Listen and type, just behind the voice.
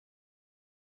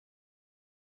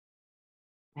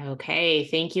Okay,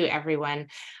 thank you, everyone.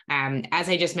 As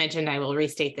I just mentioned, I will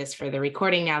restate this for the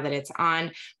recording now that it's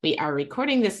on. We are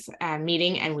recording this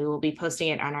meeting and we will be posting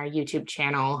it on our YouTube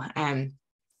channel.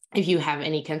 If you have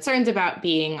any concerns about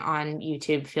being on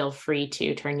YouTube, feel free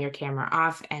to turn your camera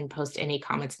off and post any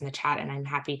comments in the chat, and I'm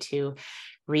happy to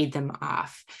read them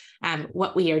off.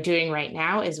 What we are doing right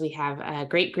now is we have a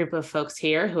great group of folks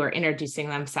here who are introducing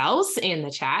themselves in the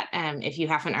chat. If you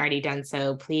haven't already done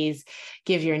so, please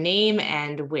give your name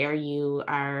and where you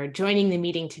are joining the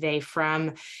meeting today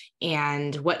from,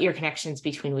 and what your connections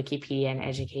between Wikipedia and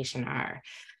education are.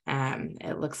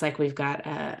 It looks like we've got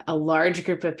a large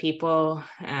group of people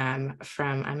I'm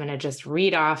going to just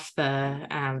read off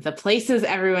the places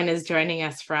everyone is joining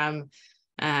us from.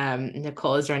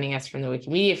 Nicole is joining us from the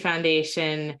Wikimedia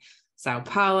Foundation, Sao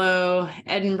Paulo,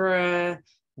 Edinburgh,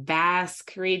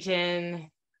 Basque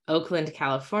region, Oakland,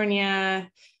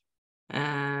 California.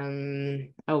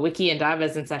 Wiki and Dava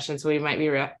is in session, so we might be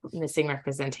missing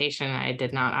representation. I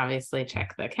did not obviously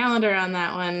check the calendar on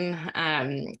that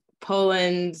one.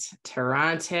 Poland,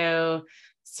 Toronto,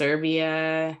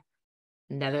 Serbia,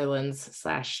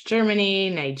 Netherlands/Germany,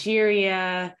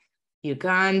 Nigeria,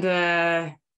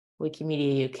 Uganda,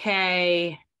 Wikimedia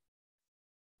UK,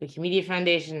 Wikimedia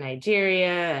Foundation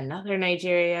Nigeria, another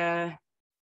Nigeria,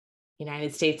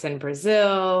 United States and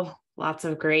Brazil. Lots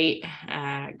of great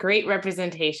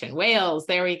representation. Wales,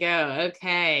 there we go.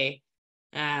 Okay.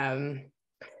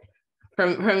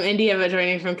 From India, but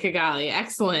joining from Kigali.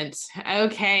 Excellent.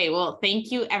 Okay, well, thank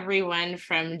you everyone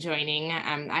from joining.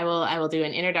 I will do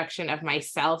an introduction of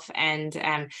myself, and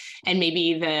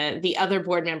maybe the other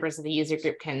board members of the user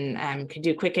group can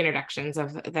do quick introductions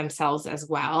of themselves as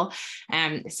well.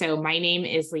 So my name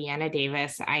is Leanna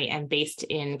Davis. I am based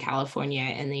in California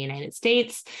in the United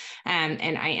States,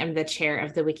 and I am the chair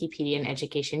of the Wikipedian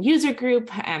Education User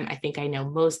Group. I think I know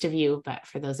most of you, but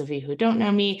for those of you who don't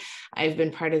know me, I've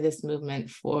been part of this movement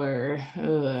for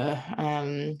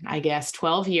I guess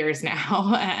 12 years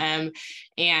now.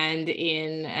 And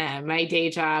in my day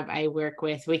job, I work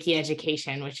with Wiki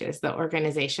Education, which is the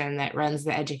organization that runs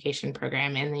the education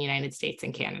program in the United States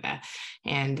and Canada.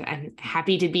 And I'm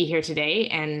happy to be here today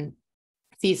and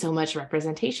see so much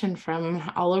representation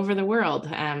from all over the world,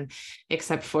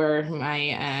 except for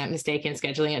my mistake in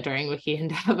scheduling it during Wiki and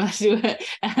Dava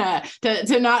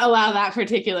to not allow that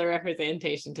particular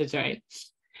representation to join.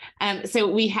 So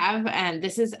we have,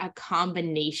 this is a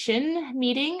combination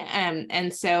meeting.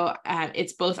 And so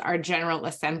it's both our General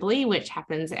Assembly, which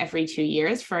happens every 2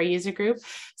 years for our user group.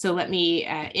 So let me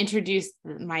introduce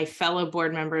my fellow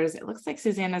board members. It looks like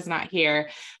Susanna's not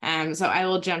here. So I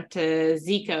will jump to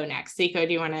Zico next. Zico,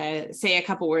 do you want to say a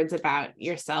couple words about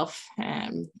yourself?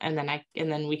 And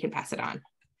then we can pass it on.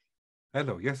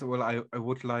 Hello. Yes, well, I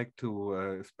would like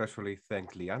to especially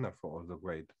thank Liana for all the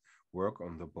great work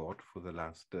on the board for the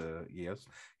last years.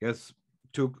 Yes,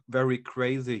 took very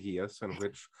crazy years in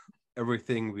which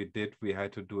everything we did, we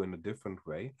had to do in a different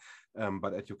way.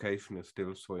 But education is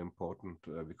still so important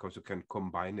because you can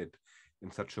combine it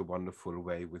in such a wonderful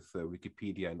way with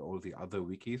Wikipedia and all the other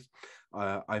wikis.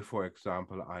 For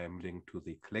example, I am linked to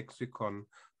the Lexicon,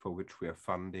 for which we are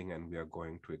funding, and we are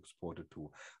going to export it to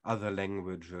other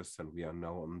languages, and we are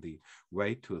now on the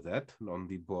way to that on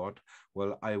the board.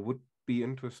 Well, I would be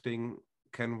interesting,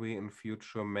 can we in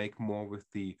future make more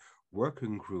with the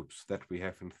working groups that we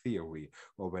have in theory,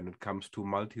 or when it comes to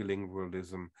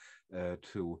multilingualism,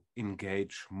 to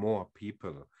engage more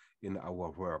people in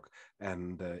our work?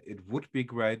 And it would be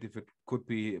great if it could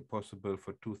be possible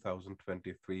for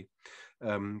 2023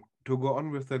 to go on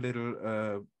with a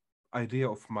little idea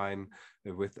of mine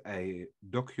with a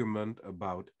document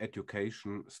about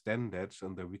education standards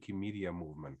in the Wikimedia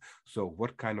movement. So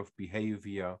what kind of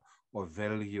behavior or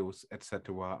values,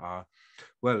 etc., are,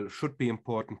 well, should be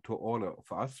important to all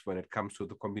of us when it comes to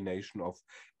the combination of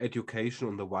education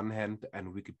on the one hand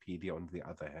and Wikipedia on the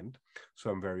other hand. So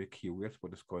I'm very curious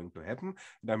what is going to happen,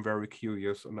 and I'm very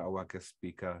curious on our guest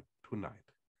speaker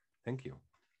tonight. Thank you.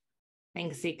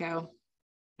 Thanks, Zico.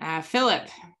 Philip.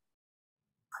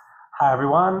 Hi,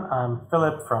 everyone. I'm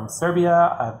Philip from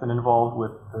Serbia. I've been involved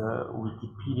with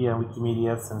Wikipedia and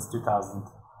Wikimedia since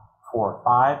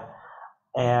 2004-05,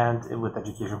 and with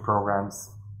education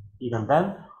programs even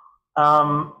then.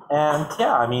 And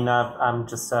yeah, I mean, I'm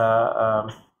just a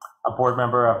board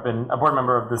member. I've been a board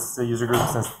member of this user group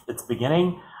since its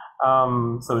beginning.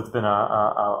 So it's been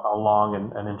a long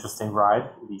and interesting ride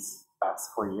these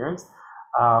past 4 years.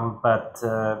 But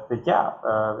yeah,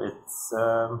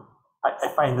 I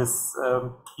find this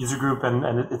user group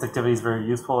and its activities very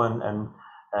useful, and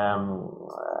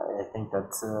I think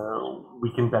that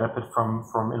we can benefit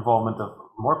from involvement of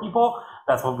more people.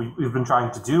 That's what we've been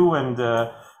trying to do, and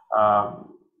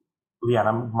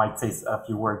Liana might say a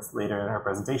few words later in her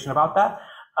presentation about that.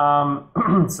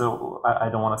 So I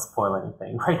don't want to spoil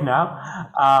anything right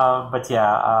now, but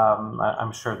yeah,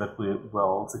 I'm sure that we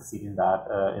will succeed in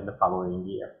that in the following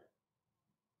year.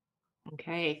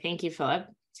 Okay, thank you, Philip.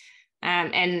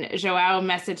 And Joao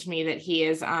messaged me that he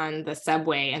is on the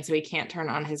subway, and so he can't turn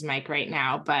on his mic right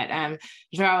now. But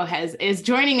Joao is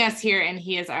joining us here, and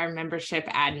he is our membership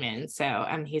admin. So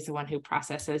he's the one who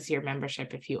processes your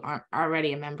membership. If you aren't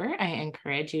already a member, I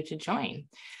encourage you to join.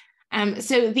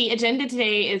 So the agenda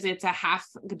today is it's a half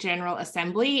general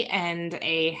assembly and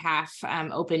a half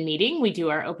open meeting. We do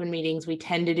our open meetings. We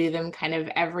tend to do them kind of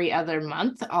every other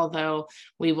month, although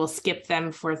we will skip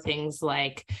them for things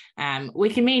like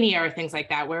Wikimania or things like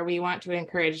that, where we want to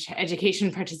encourage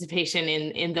education participation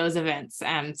in those events.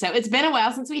 So it's been a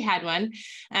while since we had one.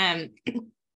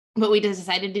 But we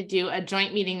decided to do a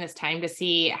joint meeting this time to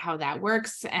see how that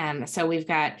works. So we've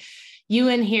got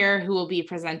Ewan here, who will be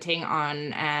presenting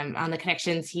on the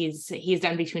connections he's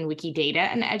done between Wikidata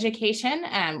and education,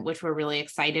 which we're really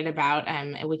excited about.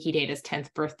 Wikidata's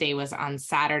 10th birthday was on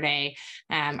Saturday.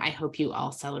 I hope you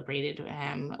all celebrated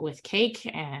with cake.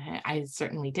 I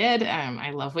certainly did.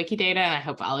 I love Wikidata, and I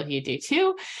hope all of you do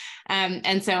too.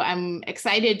 And so I'm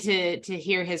excited to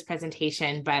hear his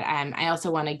presentation, but I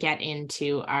also want to get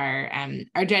into our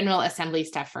general assembly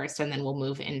stuff first, and then we'll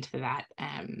move into that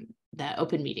the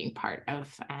open meeting part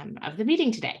of the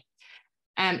meeting today.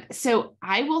 So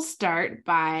I will start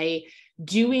by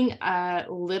doing a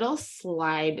little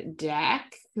slide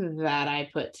deck that I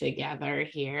put together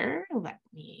here. Let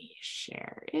me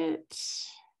share it.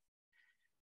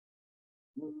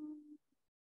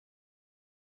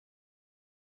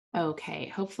 Okay,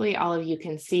 hopefully all of you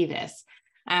can see this.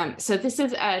 So this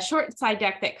is a short slide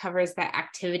deck that covers the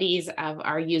activities of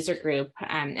our user group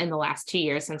in the last 2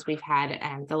 years since we've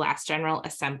had the last General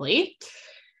Assembly.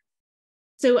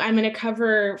 So I'm going to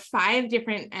cover 5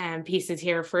 different pieces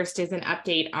here. First is an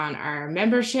update on our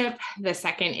membership. The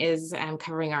second is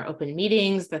covering our open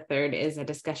meetings. The third is a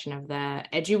discussion of the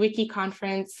EduWiki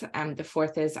conference. The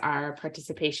fourth is our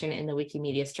participation in the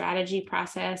Wikimedia strategy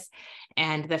process.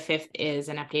 And the fifth is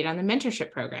an update on the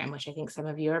mentorship program, which I think some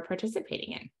of you are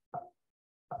participating in.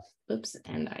 Oops,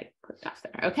 and I clicked off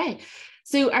there. Okay,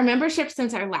 so our membership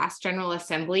since our last General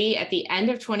Assembly at the end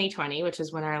of 2020, which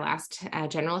is when our last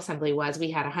General Assembly was,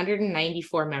 we had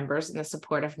 194 members in the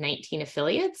support of 19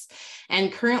 affiliates.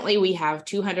 And currently we have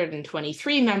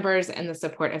 223 members in the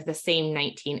support of the same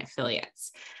 19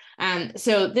 affiliates.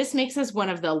 So this makes us one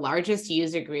of the largest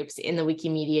user groups in the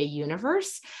Wikimedia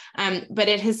universe, but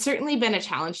it has certainly been a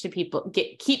challenge to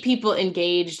keep people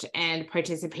engaged and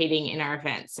participating in our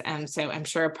events. So I'm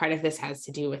sure part of this has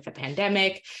to do with the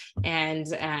pandemic, and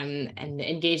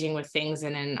engaging with things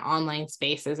in an online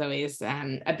space is always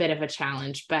a bit of a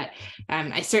challenge. But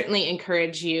I certainly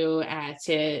encourage you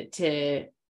to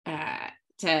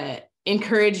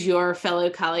encourage your fellow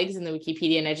colleagues in the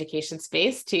Wikipedia and education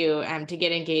space to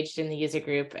get engaged in the user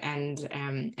group and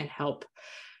help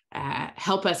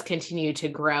us continue to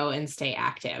grow and stay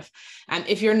active.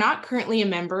 If you're not currently a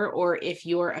member, or if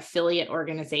your affiliate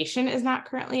organization is not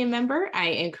currently a member, I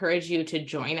encourage you to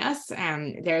join us.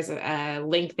 There's a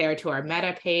link there to our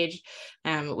meta page,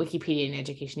 Wikipedia and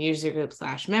Education User Group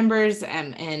 /members,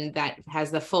 and that has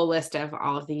the full list of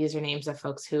all of the usernames of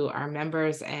folks who are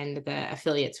members and the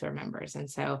affiliates who are members. And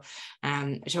so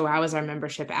Joao is our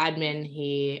membership admin.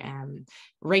 He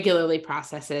regularly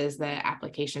processes the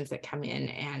applications that come in,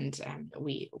 and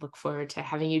we look forward to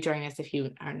having you join us if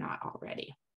you are not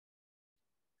already.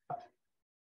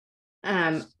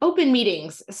 Open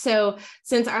meetings. So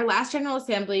since our last General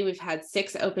Assembly, we've had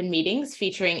 6 open meetings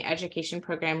featuring education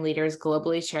program leaders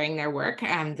globally sharing their work.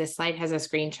 This slide has a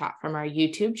screenshot from our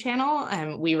YouTube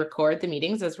channel. We record the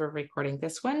meetings as we're recording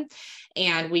this one,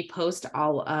 and we post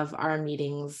all of our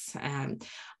meetings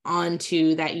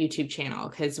onto that YouTube channel,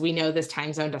 because we know this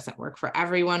time zone doesn't work for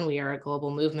everyone. We are a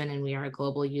global movement and we are a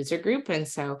global user group. And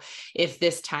so if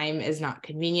this time is not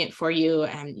convenient for you,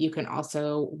 you can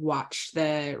also watch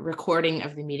the recording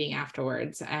of the meeting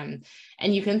afterwards. And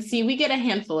you can see we get a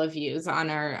handful of views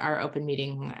on our open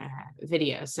meeting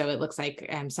video. So it looks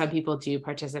like some people do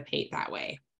participate that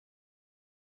way.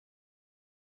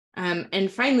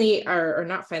 And finally, or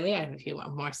not finally, I have a few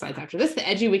more slides after this, the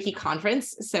EduWiki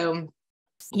conference. So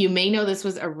you may know this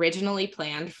was originally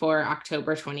planned for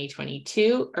October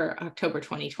 2022 or October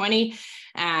 2020.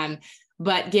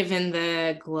 But given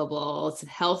the global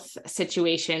health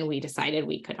situation, we decided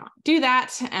we could not do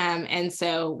that. And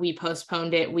so we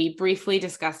postponed it. We briefly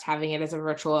discussed having it as a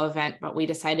virtual event, but we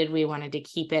decided we wanted to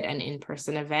keep it an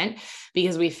in-person event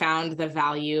because we found the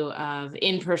value of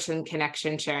in-person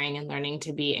connection, sharing, and learning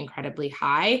to be incredibly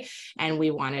high. And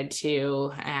we wanted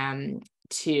to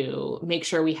make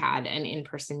sure we had an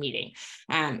in-person meeting.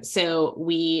 So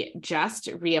we just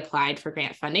reapplied for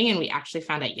grant funding, and we actually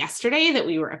found out yesterday that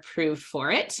we were approved for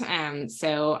it.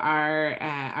 So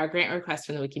our grant request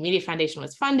from the Wikimedia Foundation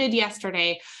was funded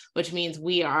yesterday, which means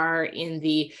we are in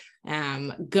the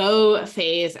go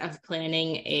phase of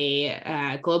planning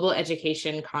a global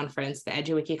education conference, the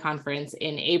EduWiki conference,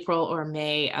 in April or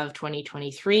May of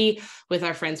 2023 with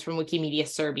our friends from Wikimedia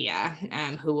Serbia,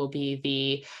 who will be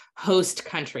the host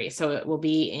country. So it will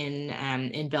be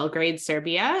in Belgrade,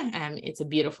 Serbia. It's a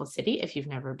beautiful city if you've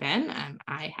never been.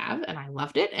 I have, and I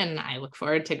loved it, and I look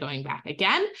forward to going back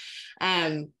again.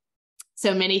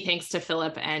 So many thanks to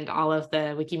Philip and all of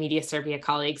the Wikimedia Serbia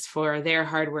colleagues for their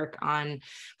hard work on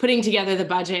putting together the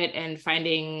budget and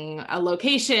finding a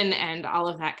location and all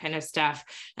of that kind of stuff.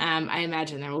 I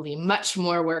imagine there will be much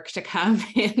more work to come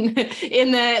in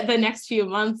the next few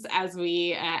months as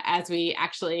we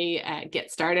actually get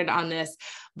started on this.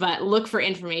 But look for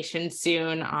information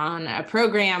soon on a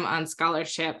program, on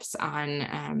scholarships,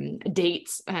 on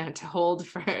dates to hold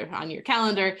on your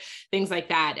calendar, things like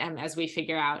that, as we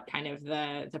figure out kind of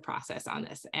the process on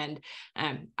this. And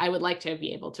I would like to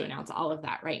be able to announce all of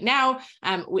that right now.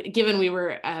 Given we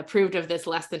were approved of this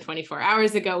less than 24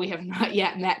 hours ago, we have not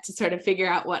yet met to sort of figure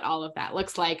out what all of that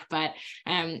looks like, but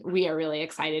we are really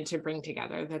excited to bring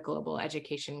together the global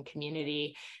education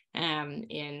community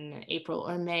in April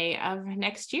or May of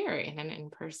next year in an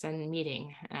in-person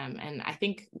meeting. And I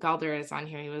think Galder is on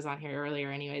here. He was on here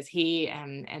earlier anyways. He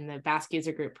and the Basque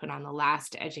user group put on the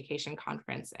last education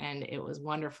conference, and it was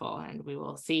wonderful. And we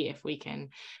will see if we can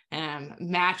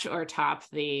match or top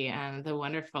the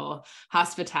wonderful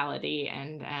hospitality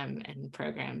and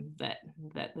program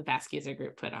that the Basque user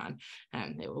group put on.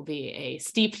 It will be a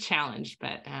steep challenge,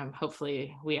 but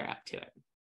hopefully we are up to it.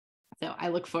 So I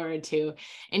look forward to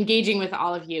engaging with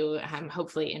all of you,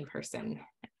 hopefully in person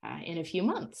in a few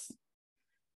months.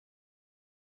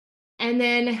 And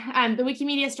then the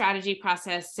Wikimedia strategy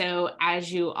process. So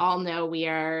as you all know, we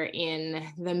are in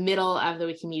the middle of the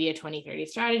Wikimedia 2030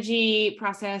 strategy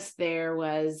process. There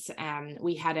was,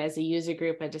 we had as a user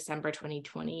group a December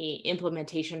 2020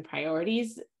 implementation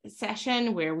priorities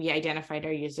session where we identified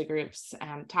our user group's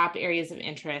top areas of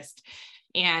interest.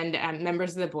 And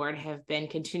members of the board have been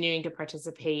continuing to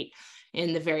participate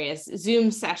in the various Zoom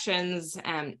sessions.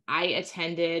 I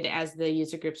attended as the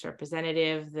user group's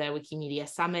representative, the Wikimedia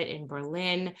Summit in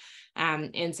Berlin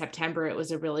in September. It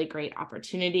was a really great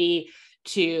opportunity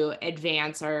to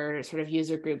advance our sort of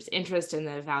user group's interest in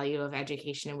the value of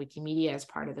education and Wikimedia as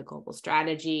part of the global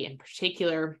strategy. In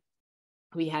particular,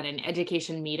 we had an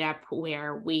education meetup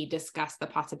where we discussed the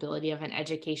possibility of an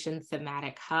education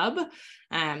thematic hub.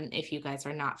 If you guys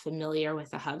are not familiar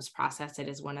with the hub's process, it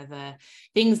is one of the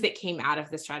things that came out of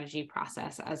the strategy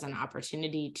process as an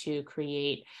opportunity to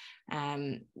create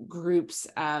groups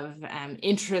of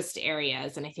interest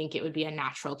areas. And I think it would be a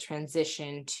natural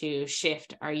transition to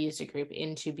shift our user group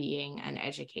into being an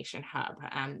education hub.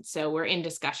 So we're in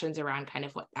discussions around kind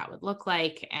of what that would look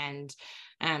like and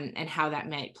how that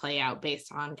might play out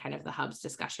based on kind of the hub's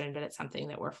discussion, but it's something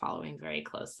that we're following very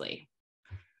closely.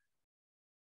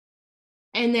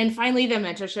 And then finally, the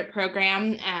mentorship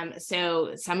program.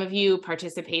 So some of you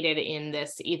participated in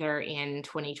this either in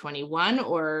 2021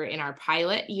 or in our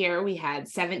pilot year. We had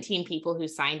 17 people who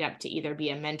signed up to either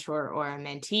be a mentor or a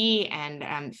mentee,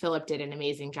 and Philip did an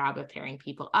amazing job of pairing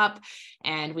people up,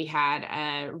 and we had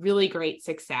a really great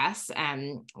success.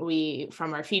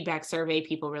 From our feedback survey,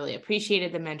 people really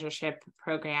appreciated the mentorship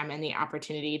program and the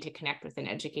opportunity to connect with an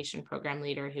education program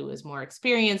leader who was more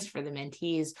experienced for the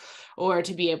mentees, or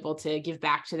to be able to give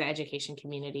back to the education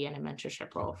community in a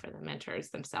mentorship role for the mentors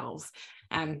themselves.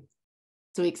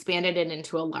 So we expanded it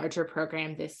into a larger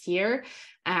program this year.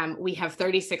 We have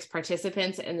 36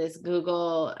 participants, and this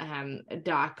Google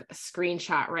Doc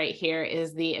screenshot right here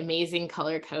is the amazing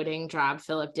color coding job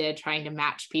Philip did trying to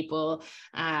match people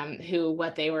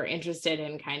what they were interested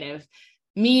in kind of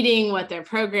meeting, what their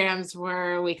programs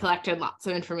were. We collected lots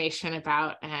of information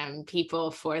about people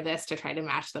for this to try to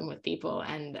match them with people.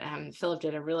 And Philip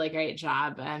did a really great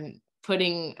job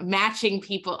matching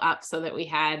people up so that we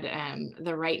had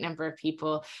the right number of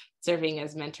people serving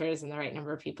as mentors and the right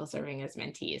number of people serving as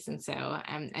mentees. And so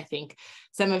I think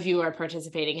some of you are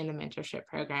participating in the mentorship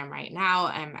program right now.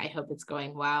 I hope it's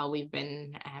going well. We've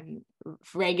been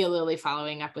regularly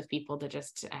following up with people to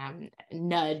just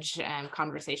nudge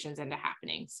conversations into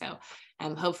happening. So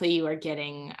hopefully you are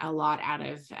getting a lot out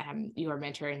of your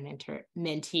mentor and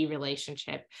mentee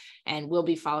relationship, and we'll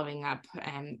be following up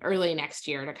early next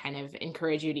year to kind of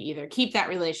encourage you to either keep that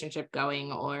relationship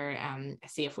going or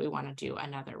see if we want to do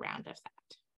another round of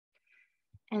that.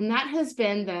 And that has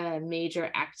been the major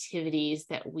activities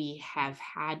that we have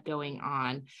had going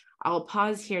on. I'll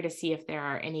pause here to see if there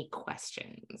are any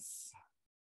questions.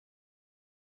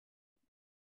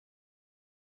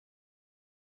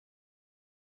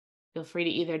 Feel free to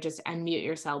either just unmute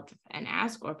yourself and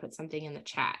ask or put something in the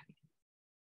chat.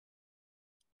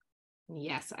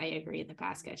 Yes, I agree. The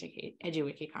Basque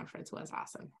EduWiki conference was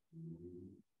awesome.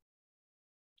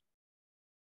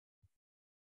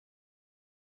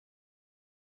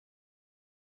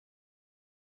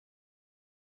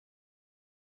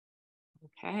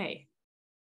 Okay.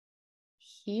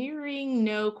 Hearing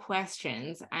no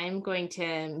questions, I'm going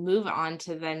to move on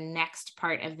to the next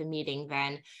part of the meeting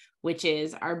then, which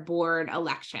is our board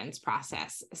elections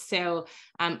process. So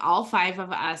all five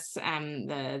of us,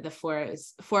 the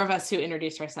four of us who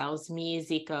introduced ourselves, me,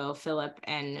 Zico, Philip,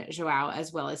 and Joao,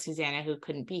 as well as Susanna, who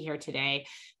couldn't be here today,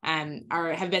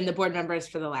 have been the board members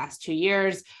for the last 2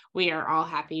 years. We are all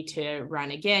happy to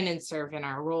run again and serve in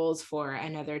our roles for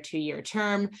another 2-year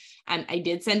term. I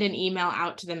did send an email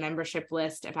out to the membership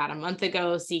list about a month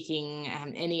ago seeking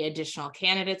any additional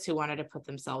candidates who wanted to put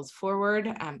themselves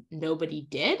forward. Nobody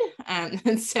did.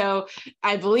 And so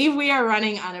I believe we are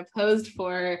running unopposed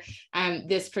for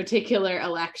this particular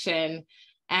election.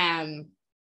 And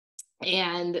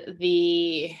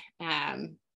the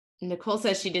Nicole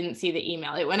says she didn't see the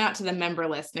email. It went out to the member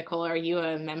list. Nicole, are you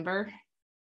a member?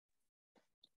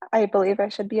 I believe I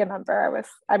should be a member.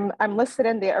 I'm listed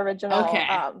in the original. Okay.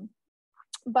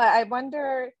 But I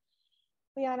wonder,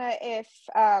 Liana, if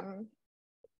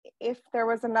there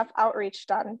was enough outreach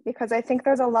done, because I think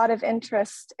there's a lot of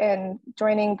interest in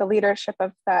joining the leadership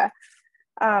of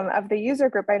the user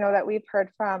group. I know that we've heard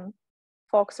from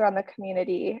folks around the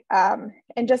community, and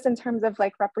just in terms of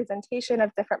like representation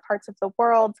of different parts of the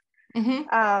world,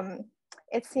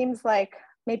 it seems like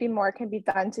maybe more can be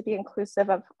done to be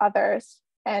inclusive of others.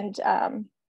 And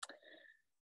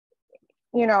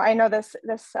you know, I know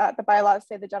the bylaws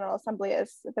say the General Assembly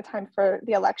is the time for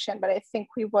the election, but I think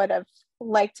we would have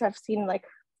liked to have seen like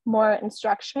more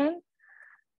instruction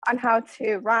on how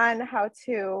to run, how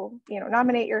to, you know,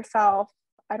 nominate yourself.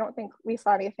 I don't think we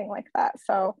saw anything like that.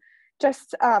 So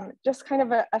just kind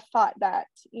of a thought that,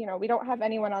 you know, we don't have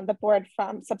anyone on the board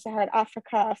from Sub-Saharan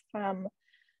Africa, from,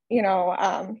 you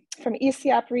know, from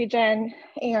ECAP region,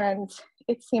 and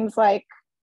it seems like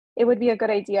it would be a good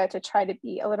idea to try to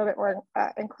be a little bit more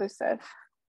inclusive.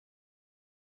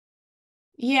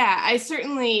 Yeah, I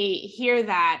certainly hear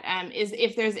that. Is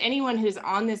if there's anyone who's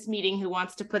on this meeting who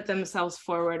wants to put themselves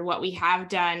forward, what we have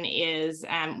done is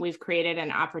we've created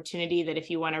an opportunity that if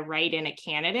you want to write in a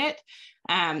candidate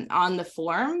on the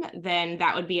form, then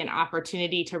that would be an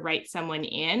opportunity to write someone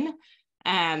in.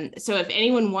 So if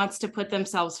anyone wants to put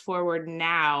themselves forward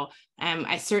now,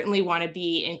 I certainly want to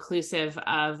be inclusive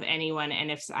of anyone.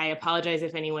 And I apologize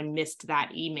if anyone missed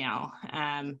that email.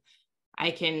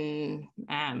 I can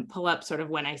pull up sort of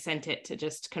when I sent it to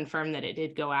just confirm that it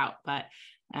did go out, but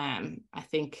I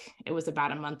think it was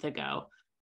about a month ago.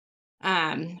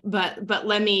 But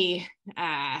let me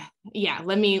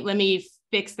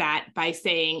fix that by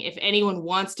saying if anyone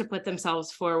wants to put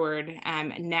themselves forward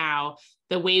now,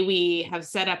 the way we have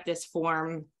set up this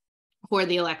form for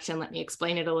the election, let me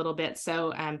explain it a little bit.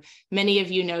 So many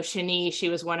of you know Shani. She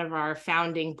was one of our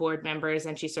founding board members,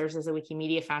 and she serves as a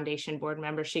Wikimedia Foundation board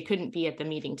member. She couldn't be at the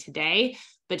meeting today,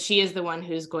 but she is the one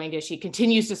who's she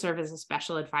continues to serve as a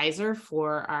special advisor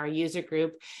for our user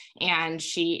group, and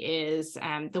she is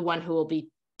the one who will be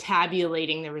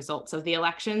tabulating the results of the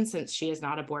election since she is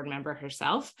not a board member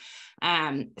herself.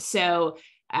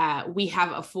 We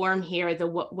have a form here.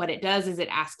 What it does is it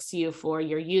asks you for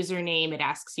your username. It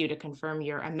asks you to confirm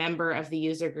you're a member of the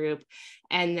user group.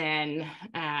 And then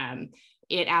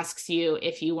it asks you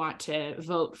if you want to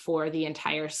vote for the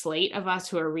entire slate of us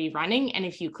who are rerunning. And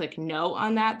if you click no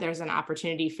on that, there's an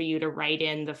opportunity for you to write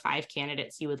in the 5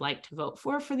 candidates you would like to vote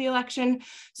for the election.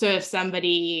 So if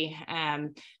somebody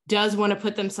does want to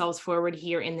put themselves forward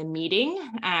here in the meeting,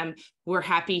 we're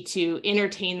happy to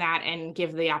entertain that and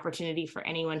give the opportunity for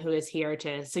anyone who is here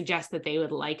to suggest that they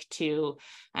would like to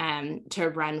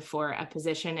run for a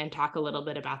position and talk a little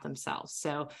bit about themselves.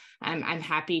 So I'm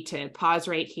happy to pause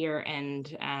right here and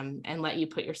let you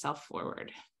put yourself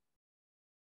forward.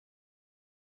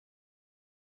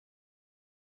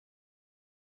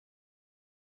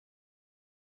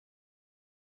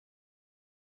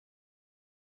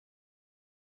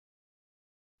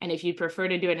 And if you prefer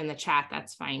to do it in the chat,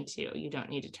 that's fine too. You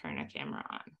don't need to turn a camera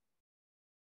on.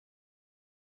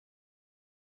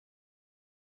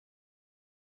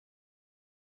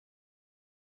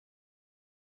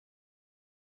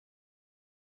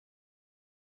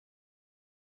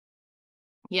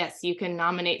 Yes, you can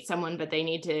nominate someone, but they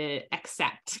need to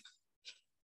accept.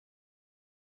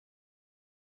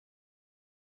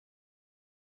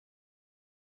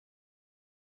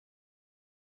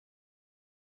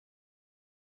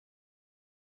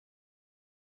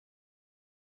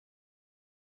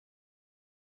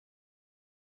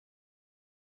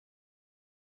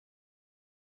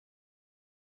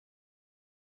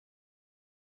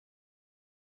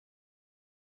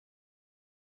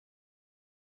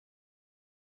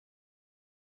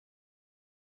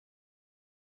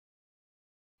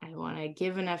 I want to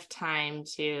give enough time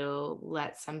to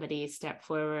let somebody step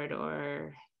forward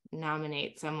or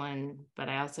nominate someone, but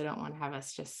I also don't want to have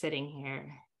us just sitting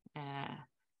here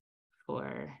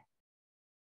for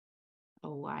a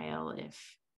while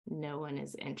if no one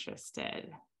is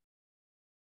interested.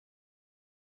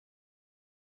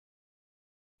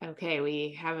 Okay,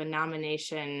 we have a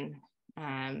nomination.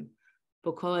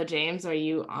 Bukola James, are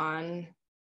you on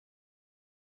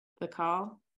the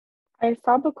call? I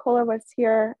saw Bukola was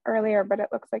here earlier, but it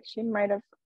looks like she might have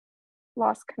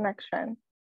lost connection.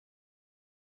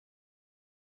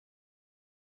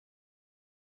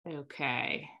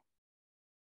 Okay.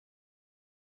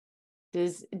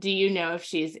 Do you know if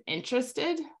she's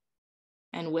interested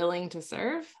and willing to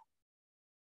serve?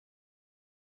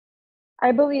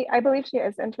 I believe she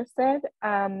is interested.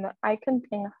 I can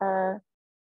ping her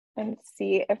and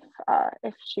see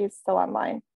if she's still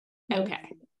online.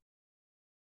 Okay.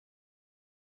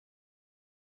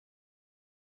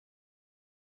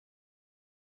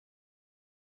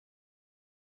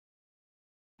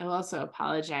 I'll also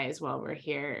apologize while we're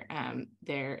here.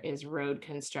 There is road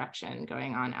construction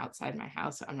going on outside my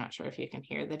house. So I'm not sure if you can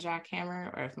hear the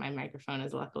jackhammer or if my microphone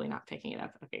is luckily not picking it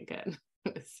up. Okay, good.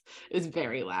 It's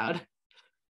very loud.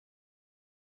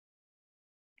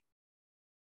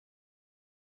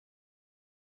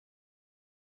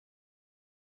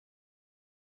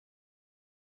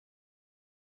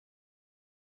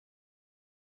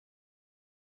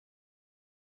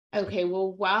 Okay,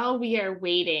 well, while we are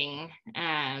waiting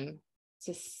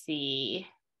to see,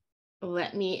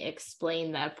 let me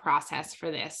explain the process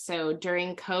for this. So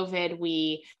during COVID,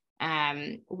 we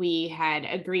had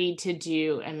agreed to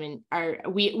do,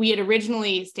 we had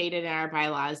originally stated in our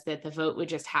bylaws that the vote would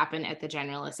just happen at the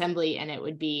General Assembly and it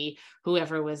would be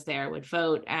whoever was there would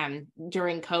vote.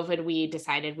 During COVID, we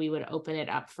decided we would open it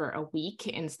up for a week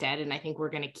instead, and I think we're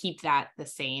going to keep that the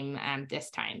same this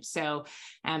time. So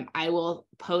I will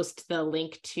post the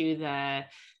link to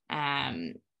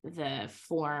the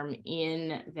form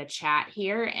in the chat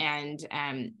here,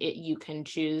 and you can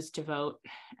choose to vote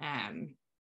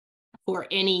for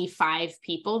any 5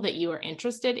 people that you are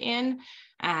interested in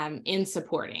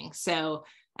supporting. So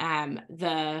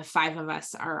the 5 of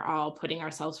us are all putting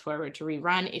ourselves forward to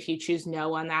rerun. If you choose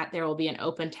no on that, there will be an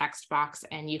open text box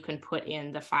and you can put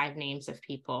in the 5 names of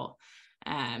people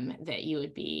that you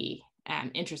would be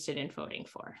interested in voting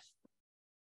for.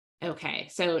 Okay,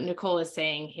 so Nicole is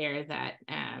saying here that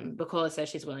Bukola says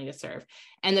she's willing to serve,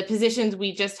 and the positions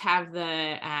we just have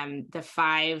the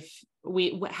 5.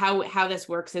 How this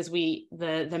works is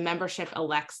the membership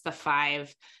elects the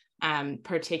 5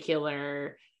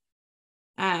 particular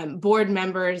board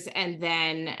members, and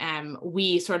then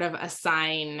we sort of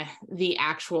assign the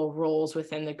actual roles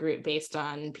within the group based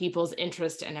on people's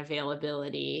interest and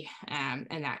availability and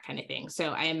that kind of thing.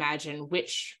 So I imagine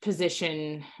which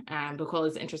position Bukola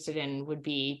is interested in would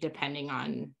be depending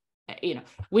on,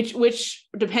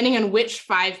 depending on which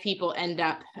 5 people end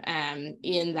up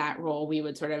in that role, we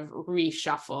would sort of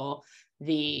reshuffle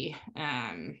the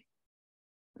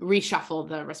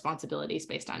responsibilities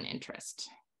based on interest.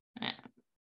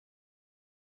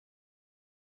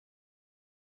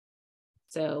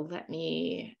 So let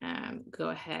me go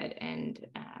ahead and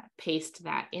paste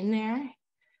that in there.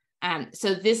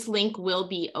 So this link will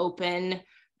be open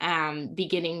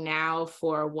beginning now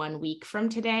for 1 week from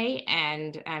today.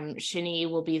 And Shani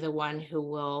will be the one who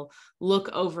will look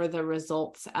over the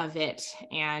results of it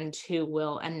and who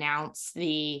will announce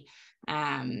the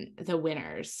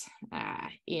winners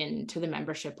into the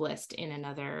membership list in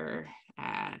another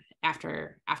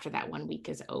after that 1 week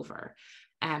is over.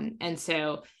 And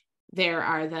so there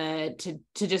are to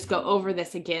just go over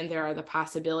this again, there are the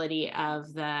possibility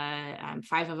of the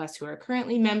 5 of us who are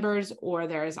currently members, or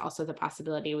there is also the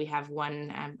possibility we have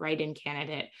one write-in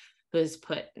candidate who has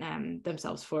put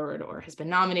themselves forward or has been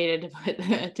nominated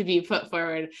to be put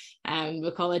forward,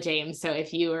 Bukola James. So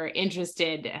if you are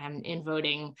interested in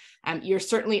voting, you're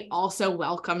certainly also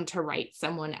welcome to write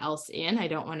someone else in. I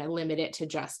don't want to limit it to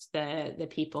just the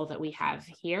people that we have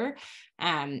here.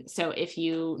 So if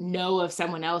you know of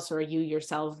someone else or you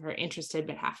yourself are interested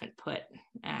but haven't put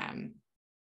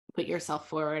yourself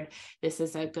forward, this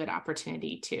is a good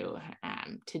opportunity to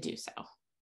do so.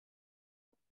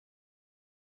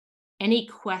 Any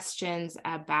questions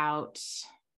about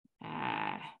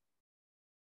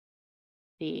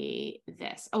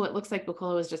this? Oh, it looks like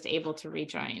Bukola was just able to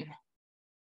rejoin.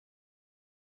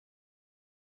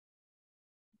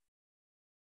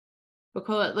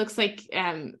 Bukola, it looks like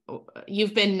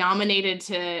you've been nominated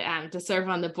to serve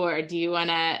on the board. Do you want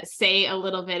to say a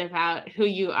little bit about who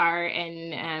you are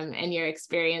and your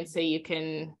experience so you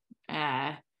can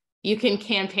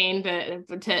campaign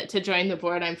to join the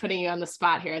board? I'm putting you on the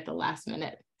spot here at the last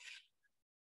minute.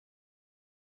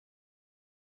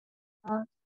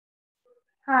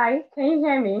 Hi, can you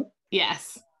hear me?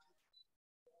 Yes.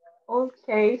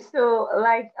 Okay, so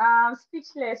like I'm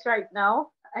speechless right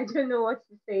now. I don't know what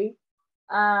to say.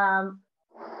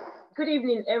 Good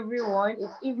evening, everyone.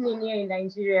 It's evening here in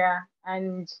Nigeria,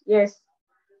 and yes,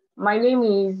 my name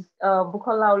is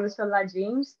Bukola Olusola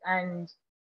James, and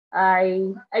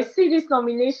I see this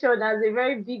nomination as a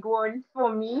very big one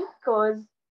for me because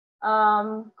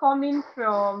coming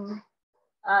from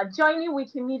joining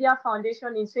Wikimedia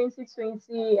Foundation in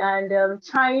 2020 and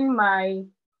trying my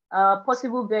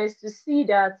possible best to see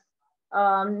that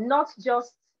not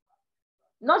just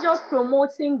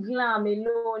promoting GLAM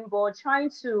alone, but trying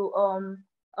to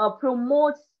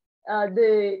promote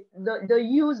the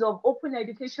use of open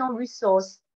education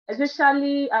resource,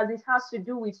 especially as it has to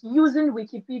do with using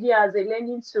Wikipedia as a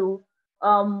learning tool,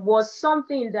 was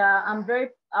something that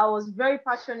I was very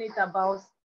passionate about.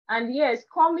 And yes,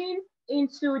 coming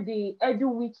into the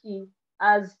EduWiki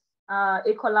as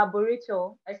a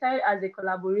collaborator, I started as a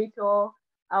collaborator.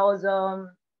 I was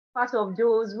part of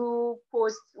those who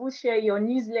share your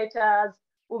newsletters,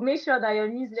 who make sure that your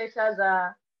newsletters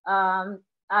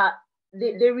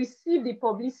they receive the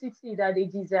publicity that they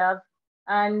deserve.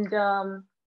 And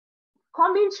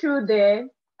coming through there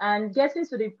and getting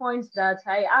to the point that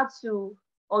I had to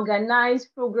organize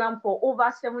program for over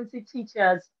 70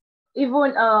 teachers,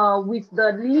 even with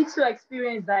the little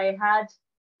experience that I had,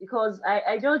 because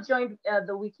I just joined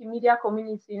the Wikimedia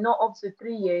community not up to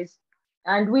 3 years.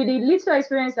 And with the little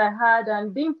experience I had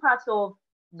and being part of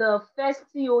the first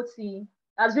TOT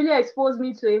has really exposed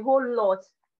me to a whole lot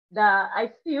that I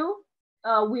feel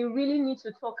we really need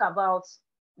to talk about.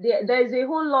 There's a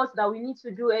whole lot that we need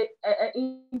to do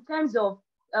in terms of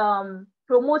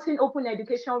promoting open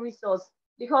education resource.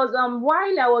 Because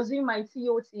while I was doing my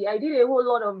TOT, I did a whole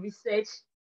lot of research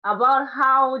about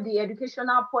how the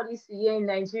educational policy here in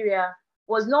Nigeria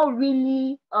was not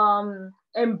really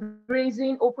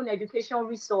embracing open education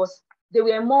resource. They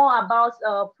were more about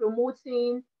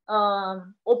promoting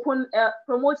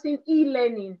promoting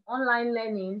e-learning, online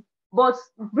learning, but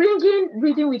bringing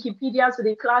reading Wikipedia to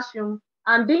the classroom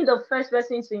and being the first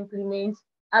person to implement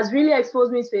has really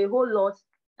exposed me to a whole lot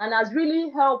and has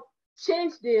really helped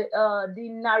change the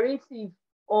narrative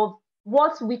of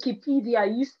what Wikipedia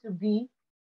used to be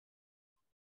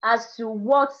as to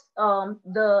what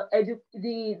the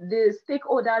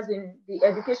stakeholders in the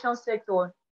education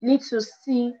sector need to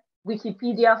see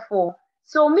Wikipedia for.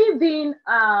 So me being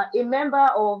a member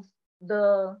of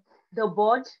the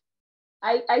board,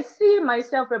 I see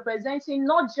myself representing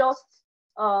not just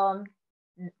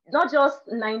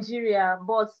Nigeria,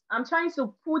 but I'm trying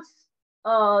to put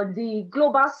the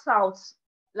global south,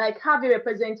 like have a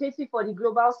representative for the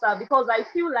global south, because I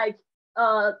feel like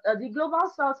the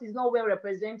global south is not well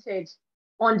represented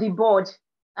on the board,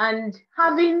 and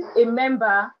having a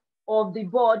member of the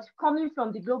board coming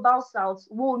from the global south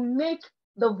will make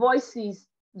the voices,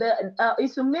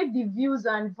 is to make the views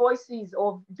and voices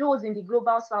of those in the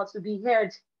global south to be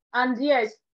heard. And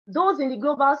yes, those in the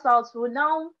global south will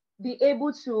now be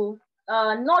able to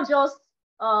not just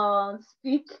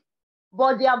speak,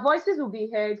 but their voices will be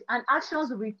heard and actions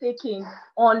will be taken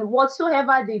on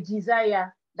whatsoever they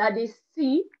desire that they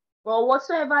see, or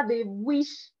whatsoever they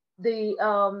wish they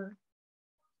or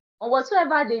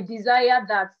whatsoever they desire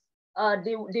that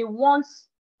they want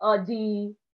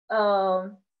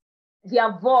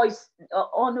their voice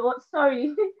on what.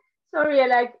 Sorry, sorry,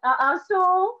 like I'm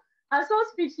so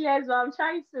speechless, but I'm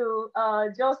trying to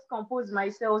just compose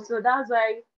myself. So that's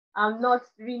why I'm not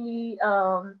really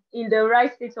in the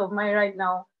right state of mind right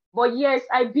now. But yes,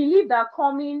 I believe that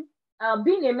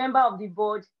being a member of the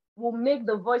board will make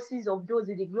the voices of those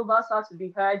in the Global South to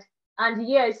be heard. And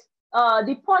yes,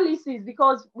 the policies,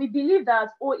 because we believe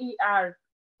that OER,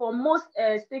 for most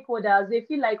stakeholders, they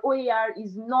feel like OER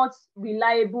is not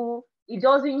reliable. It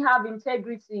doesn't have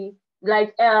integrity.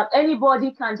 Like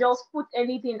anybody can just put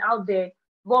anything out there.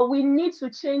 But we need to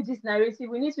change this narrative.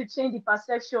 We need to change the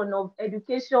perception of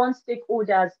education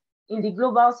stakeholders in the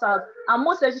Global South, and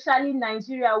most especially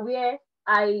Nigeria, where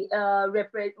I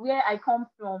come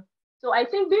from. So I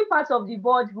think being part of the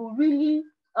board will really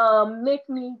make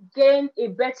me gain a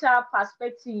better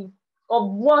perspective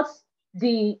of what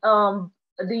the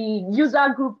user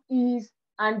group is,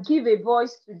 and give a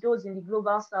voice to those in the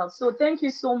Global South. So thank you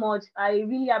so much. I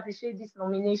really appreciate this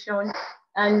nomination.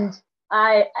 And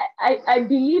I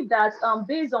believe that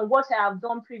based on what I have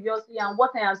done previously and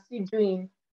what I am still doing,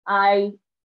 I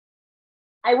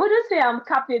wouldn't say I'm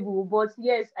capable, but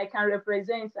yes, I can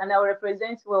represent, and I'll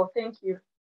represent well. Thank you.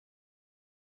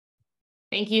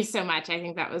 Thank you so much. I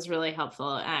think that was really helpful.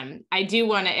 I do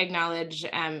want to acknowledge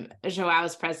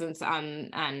Joao's presence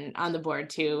on the board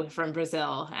too, from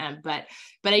Brazil. But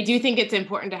I do think it's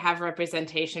important to have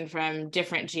representation from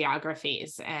different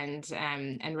geographies and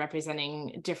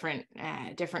representing different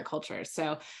cultures.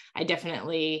 So I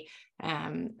definitely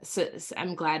so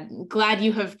I'm glad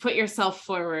you have put yourself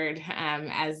forward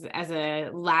as a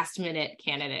last minute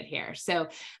candidate here. So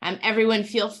everyone,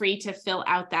 feel free to fill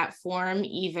out that form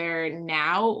either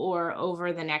now or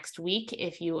over the next week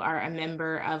if you are a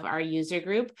member of our user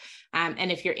group.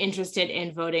 And if you're interested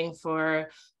in voting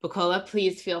for Bukola,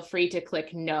 please feel free to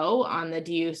click no on the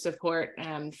do you support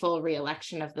full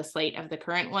re-election of the slate of the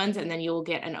current ones, and then you will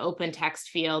get an open text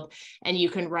field and you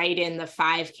can write in the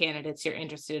 5 candidates you're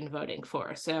interested in voting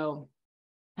for. So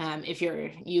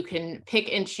you can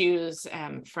pick and choose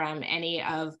from any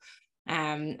of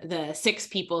the 6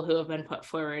 people who have been put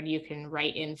forward. You can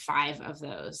write in 5 of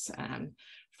those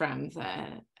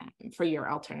for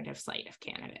your alternative slate of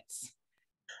candidates.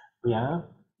 Yeah.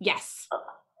 Yes.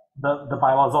 The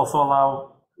bylaws also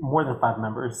allow more than 5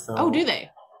 members. So. Oh, do they?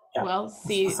 Yeah. Well,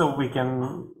 see. So we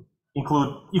can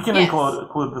include. You can yes.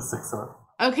 include the 6 of them.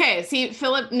 Okay, see,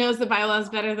 Philip knows the bylaws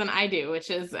better than I do, which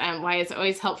is why it's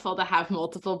always helpful to have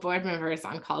multiple board members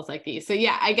on calls like these. So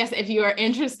yeah, I guess if you are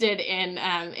interested in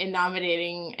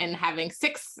nominating and having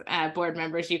 6 board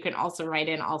members, you can also write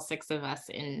in all 6 of us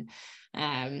in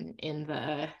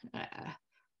the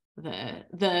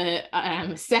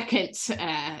second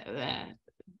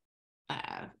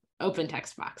open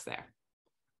text box there.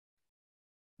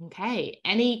 Okay,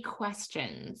 any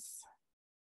questions?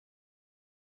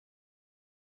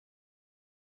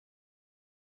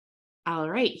 All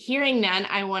right, hearing none,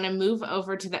 I want to move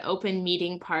over to the open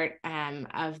meeting part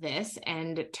of this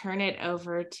and turn it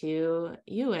over to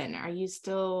Ewan. Are you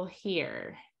still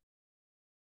here?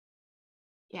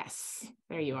 Yes,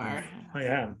 there you are. I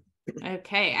am.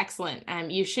 Okay, excellent.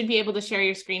 You should be able to share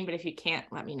your screen, but if you can't,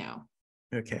 let me know.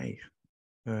 Okay,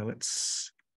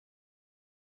 let's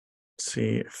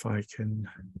see if I can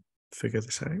figure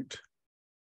this out.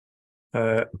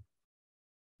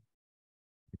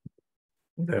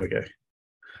 There we go.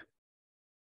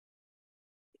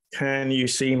 Can you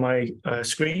see my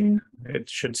screen? It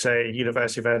should say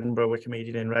University of Edinburgh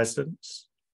Wikimedian in residence.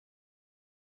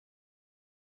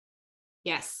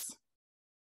 Yes.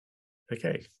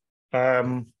 Okay.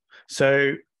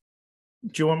 So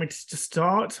do you want me to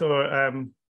start, or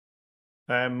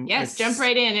yes, jump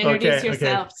right in, introduce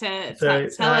yourself to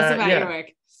tell us about your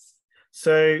work.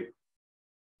 So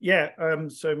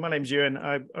so my name's Ewan.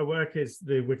 I work as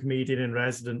the Wikimedian in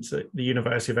residence at the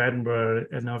University of Edinburgh,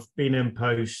 and I've been in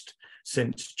post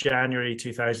since January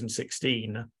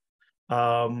 2016.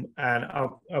 And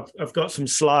I've got some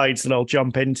slides that I'll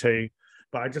jump into,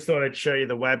 but I just thought I'd show you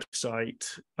the website,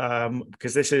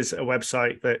 because this is a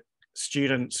website that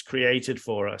students created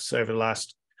for us over the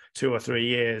last 2 or 3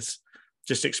 years.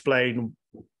 Just explain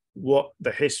what the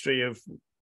history of,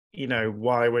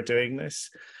 why we're doing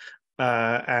this.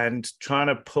 And trying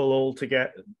to pull all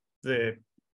together the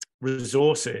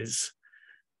resources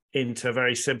into a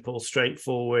very simple,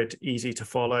 straightforward, easy to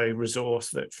follow resource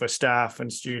that for staff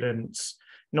and students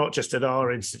not just at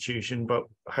our institution, but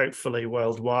hopefully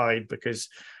worldwide, because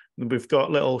we've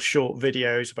got little short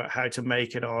videos about how to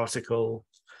make an article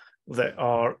that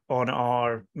are on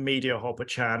our Media Hopper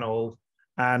channel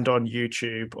and on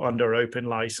YouTube under open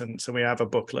license. And we have a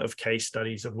booklet of case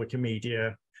studies of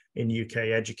Wikimedia in UK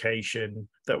education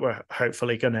that we're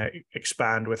hopefully going to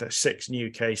expand with 6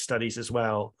 new case studies as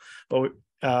well. But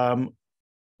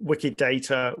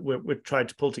Wikidata, we've tried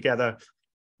to pull together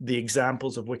the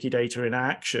examples of Wikidata in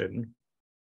action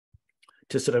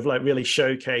to sort of like really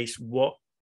showcase what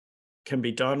can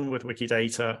be done with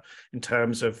Wikidata in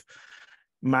terms of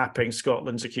mapping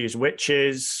Scotland's accused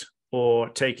witches, or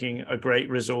taking a great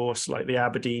resource like the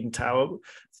Aberdeen Tower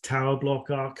Block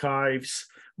archives,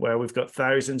 where we've got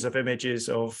thousands of images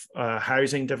of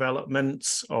housing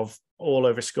developments of all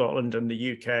over Scotland and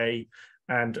the UK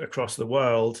and across the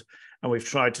world. And we've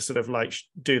tried to sort of like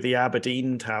do the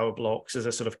Aberdeen Tower blocks as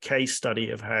a sort of case study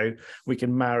of how we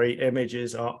can marry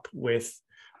images up with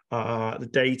the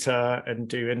data and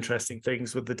do interesting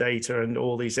things with the data and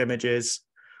all these images.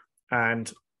 And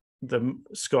the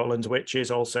Scotland's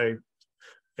Witches also,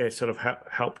 it sort of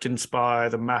helped inspire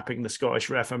the Mapping the Scottish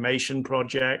Reformation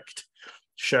project,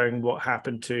 showing what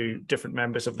happened to different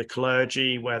members of the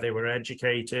clergy, where they were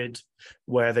educated,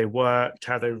 where they worked,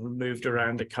 how they moved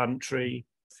around the country.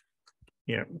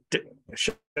 You know,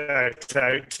 shout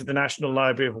out to the National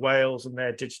Library of Wales and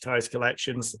their digitized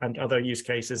collections and other use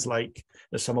cases like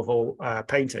the Somerville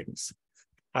paintings.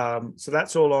 So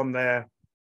that's all on there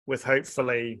with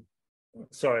hopefully,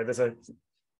 sorry, there's an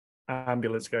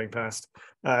ambulance going past,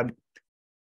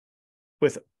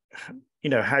 with, you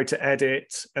know, how to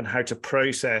edit and how to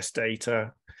process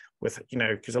data with, you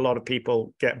know, because a lot of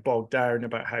people get bogged down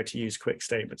about how to use quick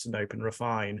statements and open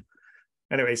refine.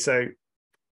 Anyway, so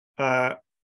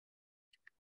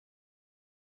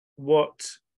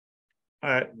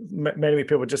many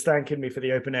people were just thanking me for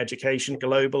the Open Education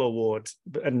Global Award,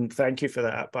 and thank you for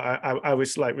that. But I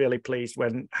was like really pleased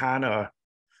when Hannah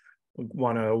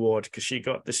won an award, because she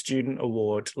got the student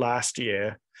award last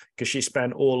year because she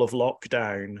spent all of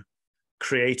lockdown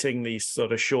creating these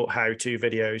sort of short how-to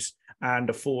videos and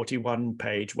a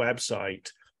 41-page website,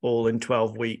 all in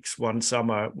 12 weeks, one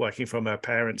summer, working from her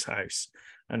parents' house.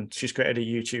 And she's created a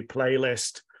YouTube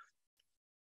playlist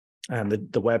and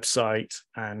the website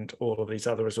and all of these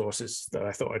other resources that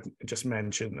I thought I'd just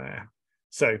mention there.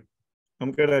 So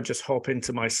I'm going to just hop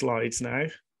into my slides now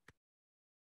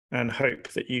and hope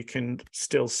that you can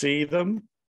still see them.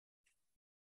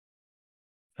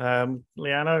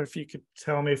 Liana, if you could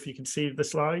tell me if you can see the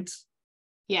slides.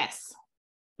 Yes.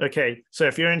 Okay, so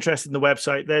if you're interested in the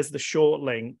website, there's the short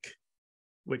link,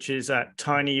 which is at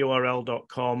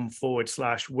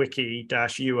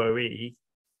tinyurl.com/wiki-UOE,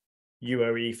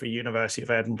 UOE for University of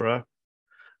Edinburgh.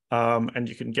 And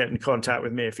you can get in contact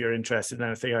with me if you're interested in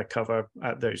anything I cover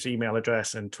at those email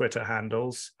address and Twitter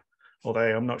handles,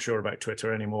 although I'm not sure about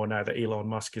Twitter anymore now that Elon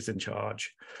Musk is in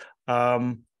charge.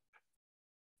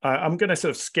 I'm going to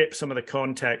sort of skip some of the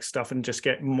context stuff and just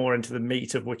get more into the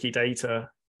meat of Wikidata.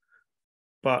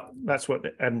 But that's what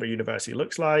the Edinburgh University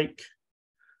looks like.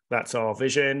 That's our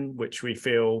vision, which we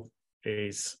feel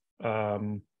is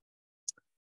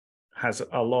has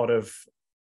a lot of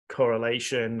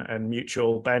correlation and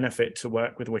mutual benefit to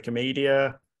work with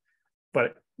Wikimedia.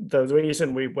 But the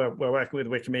reason we're working with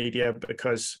Wikimedia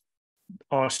because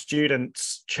our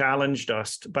students challenged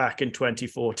us back in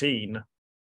 2014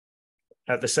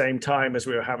 at the same time as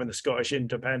we were having the Scottish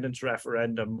independence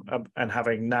referendum and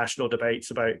having national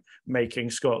debates about making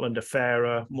Scotland a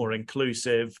fairer, more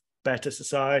inclusive, better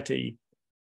society.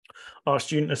 Our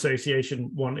student association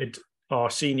wanted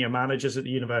our senior managers at the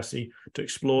university to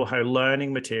explore how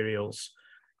learning materials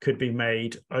could be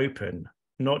made open,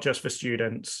 not just for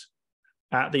students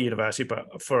at the university,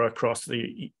 but for across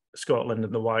the Scotland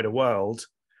and the wider world.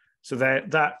 So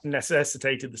that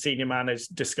necessitated the senior managers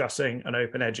discussing an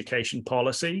open education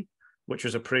policy, which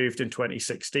was approved in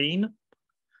 2016.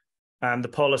 And the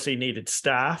policy needed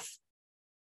staff.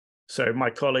 So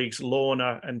my colleagues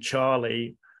Lorna and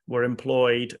Charlie were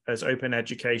employed as open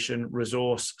education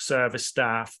resource service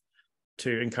staff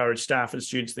to encourage staff and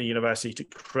students in the university to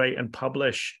create and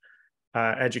publish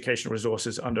educational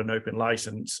resources under an open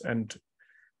license. And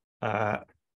I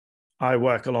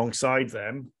work alongside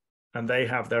them, and they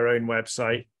have their own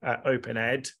website at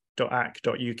opened.ac.uk,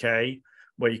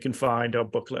 where you can find a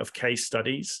booklet of case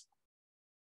studies.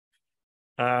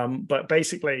 But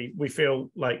basically, we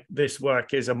feel like this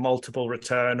work is a multiple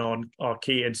return on our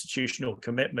key institutional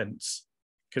commitments,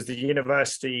 because the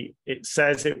university, it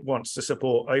says it wants to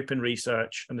support open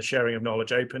research and the sharing of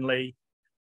knowledge openly.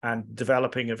 and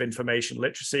developing of information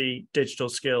literacy, digital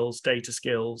skills, data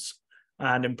skills,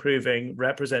 and improving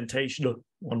representation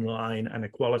online and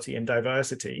equality and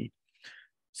diversity.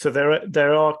 So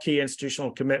there are key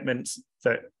institutional commitments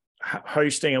that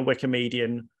hosting a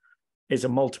Wikimedian is a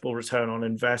multiple return on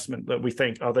investment that we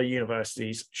think other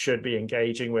universities should be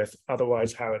engaging with.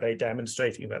 Otherwise, how are they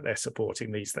demonstrating that they're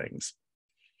supporting these things?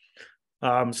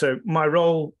 So my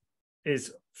role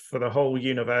is for the whole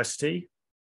university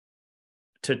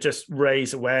to just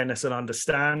raise awareness and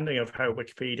understanding of how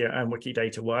Wikipedia and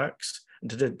Wikidata works, and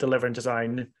to deliver and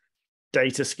design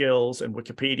data skills and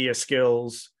Wikipedia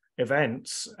skills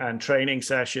events and training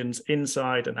sessions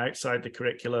inside and outside the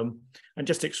curriculum, and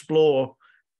just explore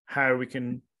how we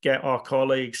can get our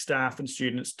colleagues, staff, and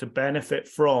students to benefit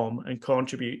from and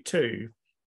contribute to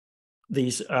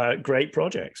these great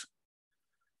projects.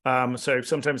 So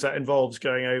sometimes that involves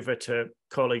going over to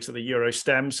colleagues at the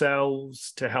Eurostem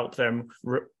cells to help them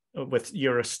with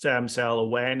Eurostem Cell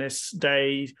Awareness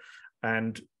Day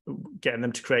and getting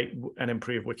them to create and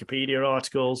improve Wikipedia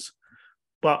articles.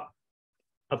 But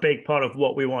a big part of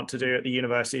what we want to do at the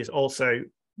university is also,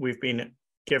 we've been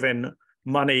given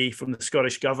money from the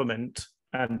Scottish government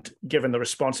and given the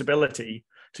responsibility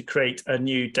to create a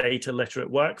new data literate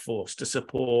workforce to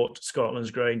support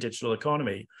Scotland's growing digital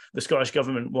economy. The Scottish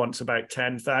government wants about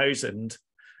 10,000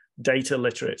 data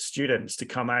literate students to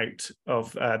come out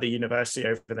of the university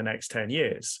over the next 10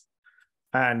 years.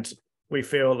 And we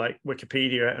feel like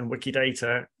Wikipedia and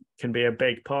Wikidata can be a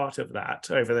big part of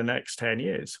that over the next 10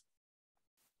 years.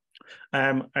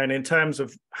 And in terms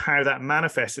of how that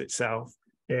manifests itself,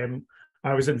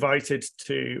 I was invited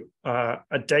to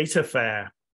a data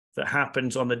fair that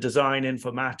happens on the Design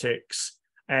Informatics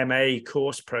MA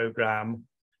course program,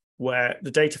 where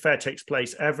the data fair takes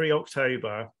place every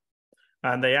October,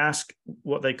 and they ask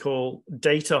what they call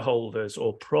data holders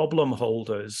or problem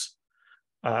holders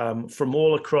from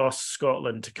all across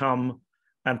Scotland to come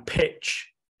and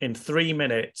pitch in 3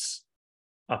 minutes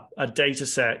a data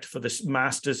set for the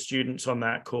master's students on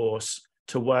that course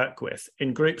to work with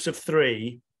in groups of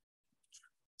 3.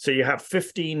 So you have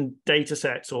 15 data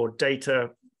sets or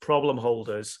data problem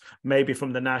holders, maybe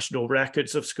from the National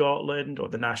Records of Scotland or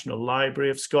the National Library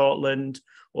of Scotland,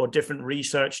 or different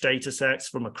research data sets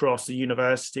from across the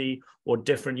university or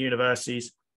different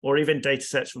universities, or even data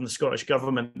sets from the Scottish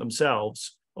government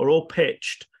themselves, are all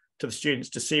pitched to the students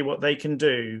to see what they can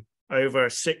do over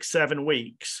 6-7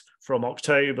 weeks from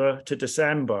October to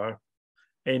December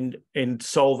in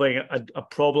solving a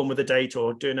problem with the data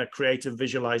or doing a creative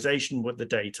visualization with the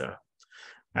data.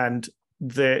 And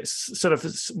the sort of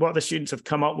what the students have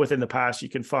come up with in the past, you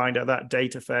can find at that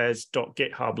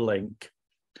datafairs.github link.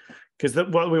 Because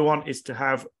what we want is to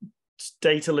have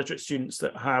data literate students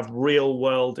that have real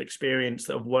world experience,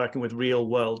 that are working with real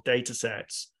world data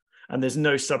sets. And there's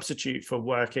no substitute for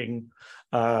working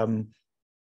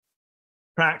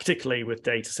practically with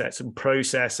data sets and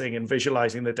processing and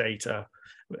visualizing the data.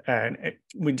 And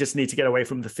we just need to get away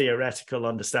from the theoretical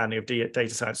understanding of data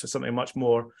science to something much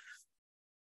more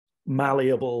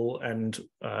malleable and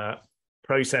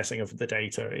processing of the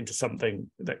data into something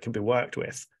that can be worked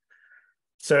with.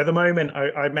 So at the moment,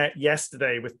 I met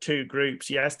yesterday with 2 groups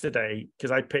yesterday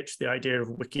because I pitched the idea of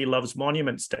Wiki Loves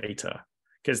Monuments data,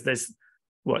 because there's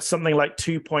something like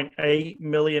 2.8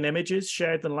 million images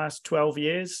shared in the last 12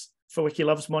 years for Wiki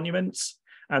Loves Monuments.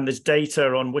 And there's data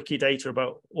on Wikidata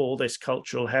about all this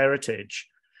cultural heritage.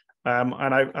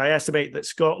 And I estimate that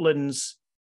Scotland's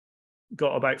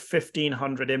got about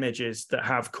 1,500 images that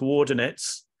have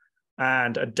coordinates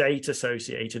and a date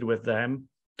associated with them,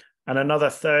 and another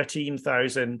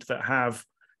 13,000 that have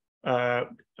a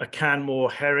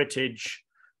Canmore heritage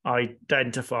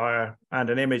identifier and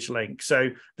an image link. So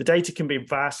the data can be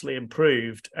vastly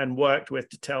improved and worked with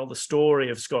to tell the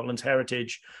story of Scotland's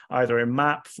heritage, either in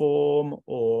map form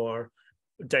or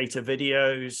data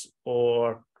videos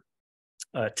or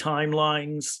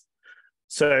timelines.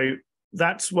 So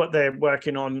that's what they're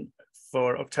working on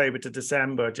for October to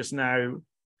December just now.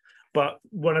 But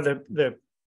one of the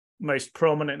most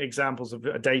prominent examples of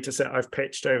a data set I've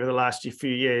pitched over the last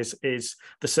few years is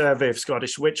the Survey of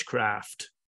Scottish Witchcraft,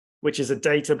 which is a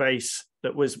database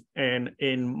that was in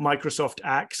Microsoft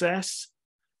Access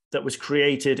that was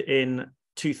created in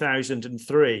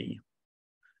 2003.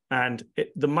 And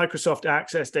the Microsoft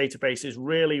Access database is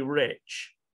really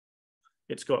rich.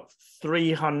 It's got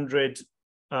 300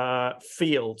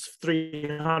 fields,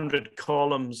 300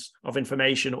 columns of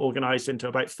information organized into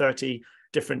about 30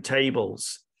 different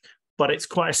tables. But it's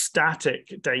quite a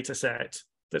static data set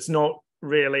that's not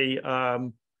really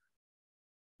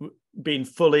been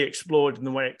fully explored in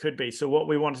the way it could be. So what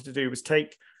we wanted to do was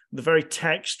take the very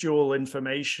textual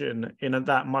information in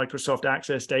that Microsoft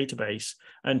Access database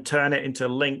and turn it into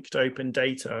linked open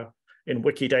data in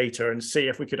Wikidata and see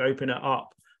if we could open it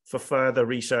up for further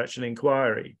research and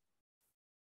inquiry.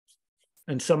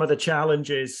 And some of the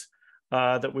challenges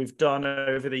that we've done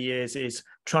over the years is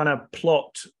trying to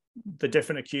plot the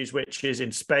different accused witches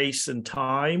in space and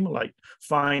time, like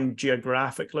find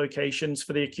geographic locations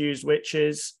for the accused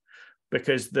witches,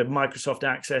 because the Microsoft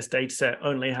Access dataset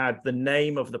only had the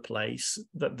name of the place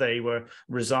that they were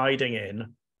residing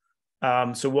in.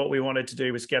 So what we wanted to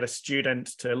do was get a student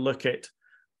to look at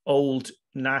old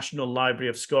National Library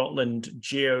of Scotland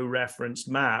geo-referenced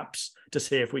maps to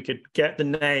see if we could get the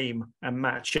name and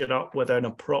match it up with an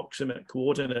approximate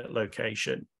coordinate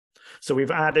location. So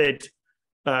we've added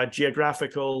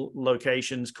geographical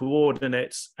locations,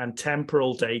 coordinates, and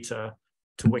temporal data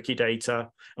to Wikidata.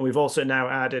 And we've also now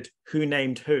added who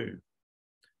named who,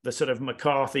 the sort of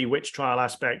McCarthy witch trial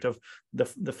aspect of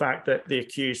the fact that the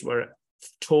accused were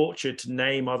tortured to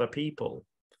name other people.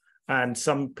 And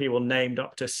some people named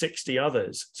up to 60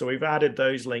 others. So we've added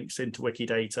those links into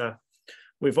Wikidata.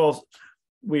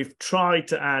 We've tried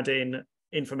to add in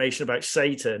information about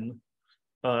Satan,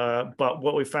 but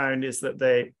what we found is that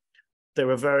there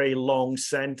were very long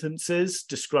sentences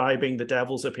describing the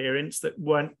devil's appearance that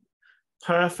weren't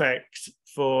perfect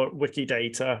for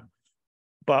Wikidata,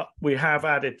 but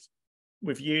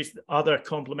we've used other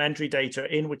complementary data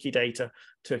in Wikidata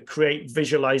to create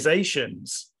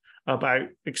visualizations about,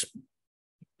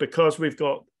 because we've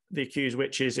got the accused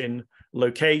witches in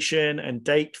location and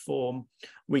date form,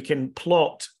 we can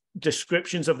plot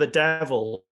descriptions of the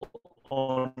devil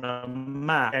on a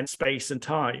map and space and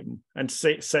time and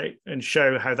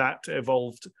show how that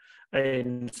evolved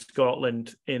in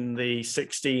Scotland in the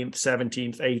 16th,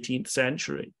 17th, 18th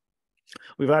century.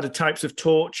 We've added types of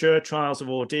torture, trials of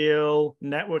ordeal,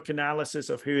 network analysis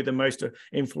of who the most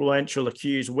influential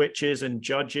accused witches and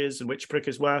judges and witch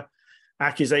prickers were,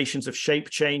 accusations of shape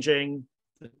changing,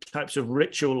 the types of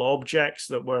ritual objects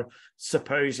that were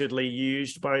supposedly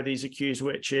used by these accused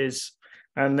witches.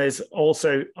 And there's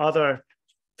also other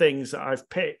things that I've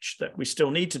pitched that we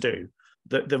still need to do.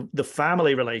 The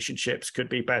family relationships could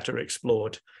be better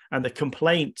explored, and the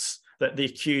complaints that the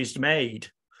accused made,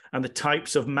 and the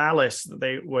types of malice that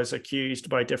they was accused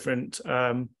by different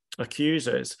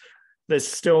accusers. There's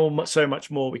still so much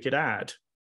more we could add.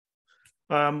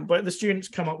 But the students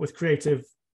come up with creative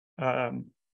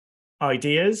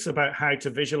ideas about how to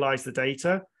visualize the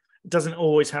data. It doesn't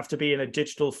always have to be in a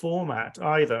digital format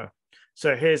either.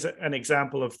 So here's an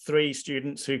example of 3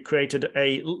 students who created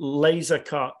a laser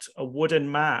cut, a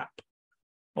wooden map,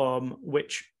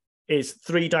 which is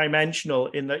 3-dimensional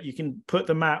in that you can put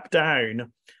the map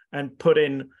down and put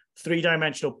in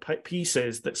 3-dimensional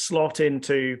pieces that slot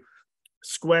into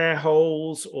square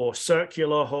holes or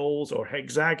circular holes or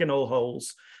hexagonal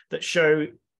holes that show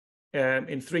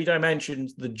in 3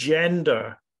 dimensions the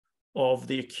gender of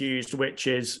the accused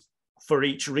witches for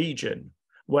each region.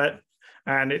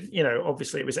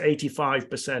 Obviously it was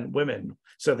 85% women.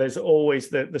 So there's always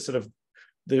the sort of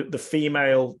the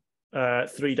female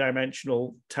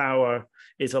 3-dimensional tower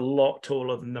is a lot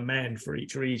taller than the men for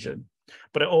each region.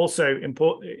 But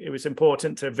it was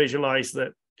important to visualize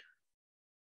that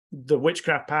the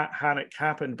witchcraft panic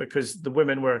happened because the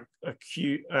women were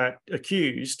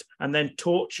accused and then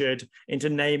tortured into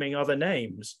naming other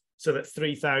names, so that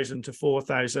 3,000 to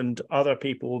 4,000 other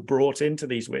people were brought into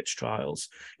these witch trials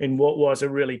in what was a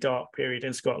really dark period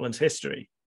in Scotland's history.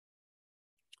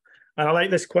 And I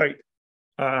like this quote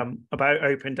about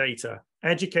open data.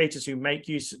 Educators who make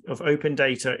use of open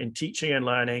data in teaching and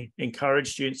learning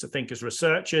encourage students to think as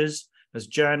researchers, as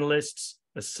journalists,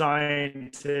 as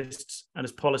scientists, and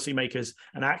as policymakers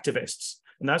and activists.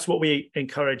 And that's what we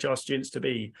encourage our students to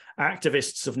be,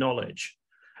 activists of knowledge.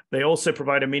 They also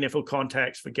provide a meaningful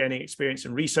context for gaining experience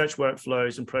in research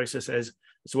workflows and processes,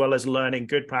 as well as learning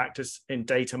good practice in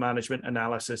data management,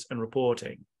 analysis, and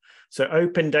reporting. So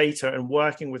open data and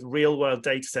working with real-world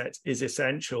data sets is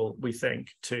essential, we think,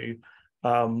 to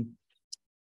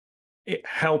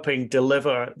helping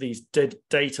deliver these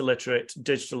data literate,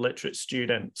 digital literate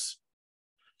students.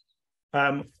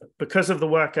 Because of the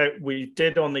work we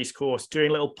did on these courses,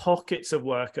 doing little pockets of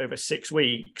work over 6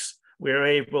 weeks, we were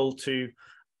able to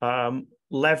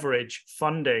leverage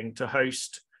funding to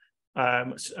host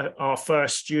our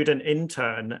first student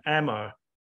intern, Emma.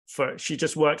 She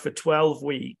just worked for 12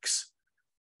 weeks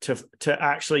to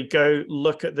actually go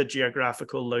look at the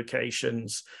geographical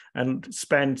locations and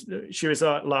she was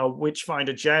our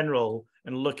Witchfinder General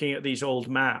and looking at these old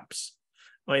maps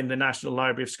in the National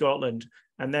Library of Scotland.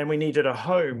 And then we needed a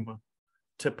home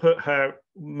to put her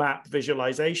map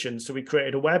visualization. So we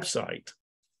created a website.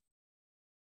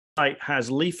 It has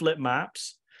leaflet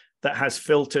maps that has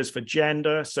filters for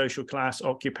gender, social class,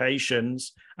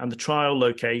 occupations, and the trial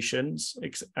locations,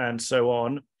 and so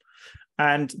on.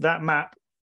 And that map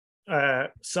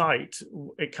site,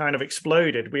 it kind of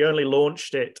exploded. We only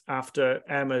launched it after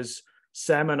Emma's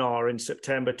seminar in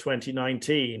September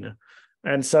 2019.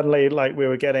 And suddenly, like, we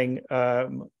were getting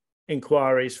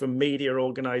inquiries from media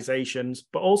organizations,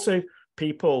 but also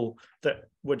people that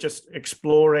were just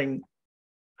exploring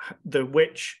the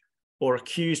witch, or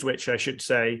accused witch, I should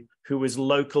say, who was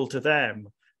local to them,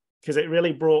 because it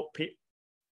really brought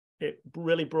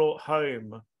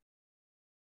home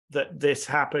that this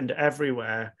happened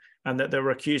everywhere, and that there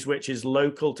were accused witches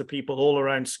local to people all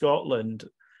around Scotland,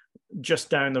 just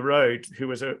down the road, who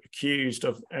was accused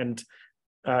of and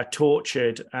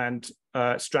tortured and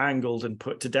strangled and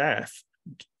put to death.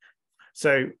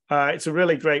 So it's a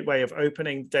really great way of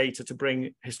opening data to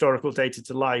bring historical data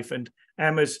to life. And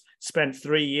Emma's spent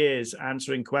 3 years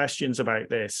answering questions about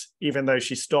this, even though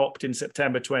she stopped in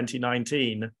September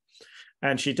 2019.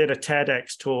 And she did a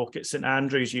TEDx talk at St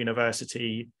Andrews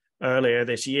University earlier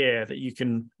this year that you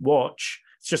can watch.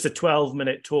 It's just a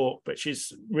 12-minute talk, but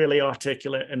she's really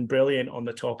articulate and brilliant on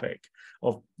the topic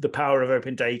of the power of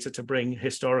open data to bring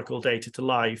historical data to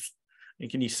life. And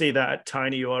can you see that at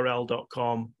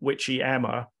tinyurl.com, Witchy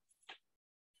Emma.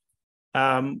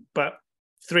 But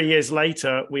 3 years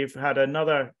later, we've had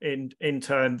another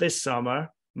intern this summer,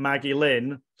 Maggie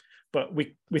Lynn, but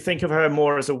we think of her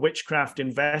more as a witchcraft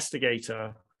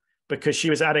investigator, because she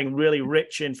was adding really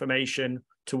rich information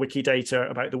to Wikidata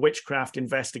about the witchcraft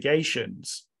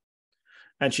investigations.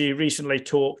 And she recently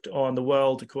talked on the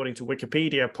World According to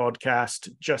Wikipedia podcast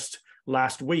just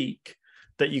last week,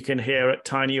 that you can hear at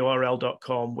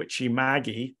tinyurl.com, Witchy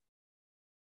Maggie.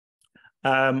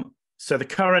 So the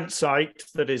current site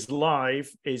that is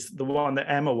live is the one that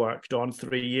Emma worked on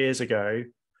 3 years ago,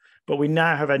 but we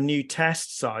now have a new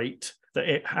test site that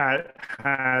it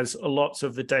has lots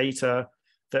of the data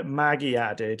that Maggie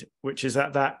added, which is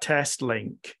at that test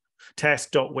link,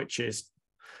 test.witches.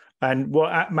 And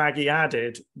what Maggie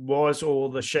added was all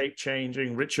the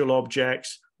shape-changing ritual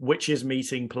objects, witches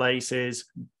meeting places,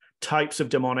 types of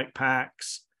demonic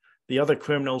pacts, the other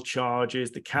criminal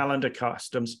charges, the calendar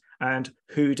customs, and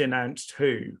who denounced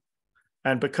who.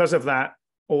 And because of that,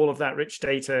 all of that rich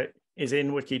data is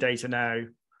in Wikidata now.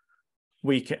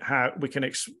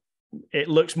 It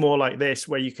looks more like this,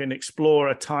 where you can explore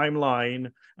a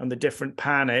timeline and the different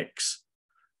panics.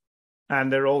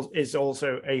 And there is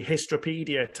also a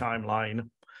Histropedia timeline.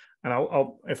 And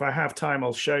I'll if I have time,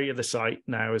 I'll show you the site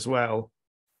now as well.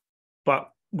 But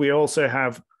we also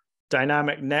have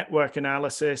dynamic network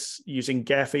analysis using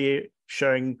Gephi,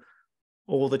 showing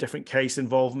all the different case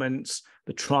involvements,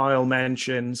 the trial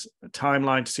mentions, a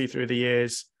timeline to see through the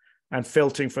years, and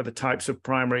filtering for the types of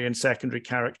primary and secondary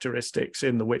characteristics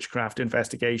in the witchcraft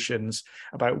investigations,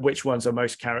 about which ones are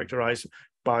most characterized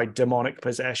by demonic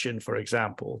possession, for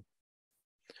example.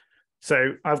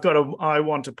 So I've got a I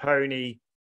Want a Pony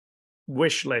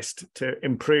wish list to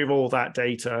improve all that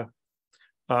data.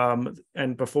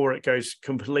 And before it goes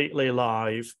completely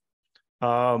live.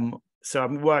 So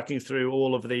I'm working through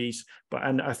all of these,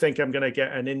 and I think I'm going to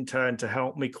get an intern to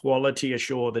help me quality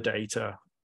assure the data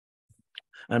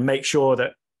and make sure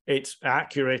that it's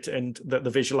accurate and that the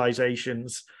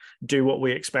visualizations do what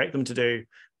we expect them to do.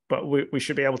 But we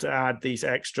should be able to add these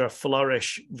extra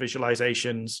flourish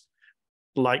visualizations,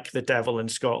 like the devil in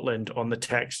Scotland, on the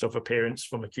text of appearance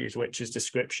from accused witches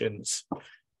descriptions.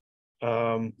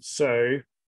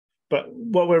 But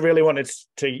what we really wanted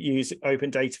to use open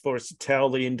data for is to tell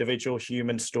the individual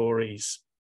human stories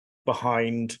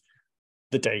behind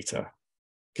the data,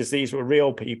 because these were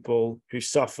real people who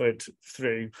suffered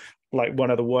through like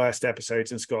one of the worst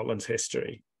episodes in Scotland's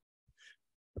history.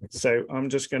 So I'm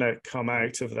just going to come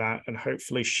out of that and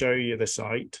hopefully show you the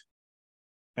site.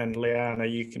 And Leanna,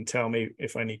 you can tell me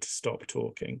if I need to stop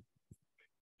talking.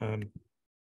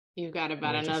 You've got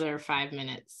about another 5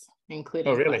 minutes,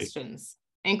 including questions.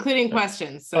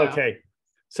 So. Okay,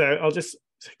 so I'll just,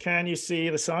 can you see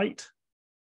the site?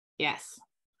 Yes.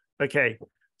 Okay,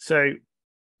 so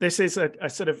this is a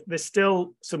sort of, there's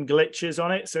still some glitches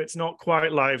on it, so it's not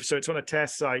quite live, so it's on a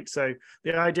test site. So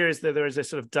the idea is that there is a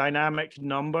sort of dynamic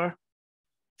number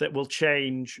that will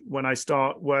change when I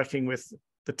start working with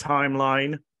the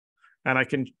timeline, and I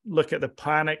can look at the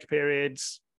panic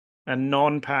periods and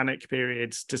non-panic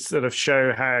periods to sort of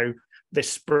show how this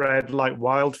spread like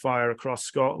wildfire across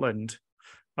Scotland.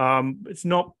 It's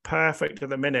not perfect at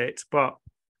the minute, but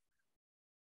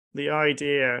the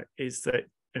idea is that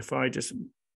if I just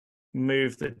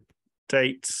move the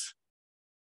dates,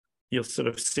 you'll sort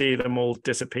of see them all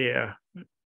disappear,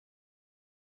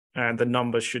 and the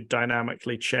numbers should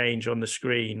dynamically change on the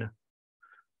screen.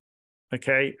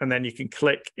 Okay, and then you can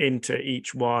click into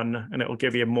each one and it will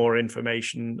give you more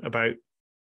information about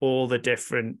all the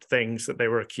different things that they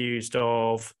were accused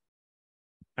of,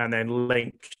 and then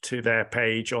link to their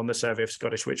page on the Survey of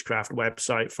Scottish Witchcraft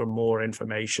website for more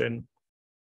information.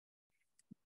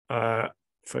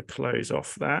 For close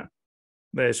off that,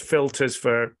 there's filters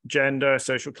for gender,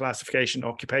 social classification,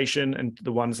 occupation, and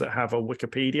the ones that have a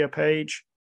Wikipedia page.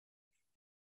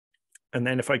 And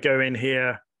then if I go in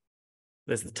here,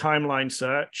 there's the timeline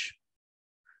search.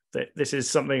 This is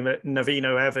something that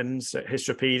Navino Evans at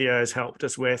Histropedia has helped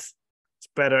us with. It's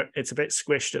better, it's a bit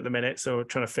squished at the minute, so we're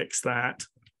trying to fix that.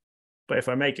 But if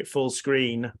I make it full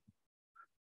screen,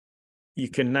 you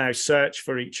can now search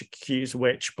for each accused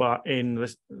witch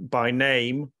by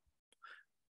name,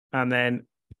 and then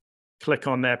click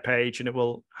on their page and it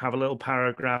will have a little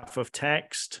paragraph of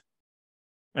text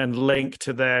and link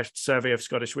to their Survey of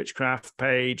Scottish Witchcraft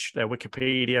page, their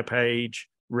Wikipedia page,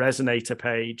 Resonator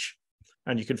page,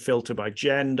 and you can filter by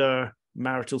gender,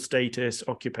 marital status,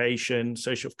 occupation,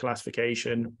 social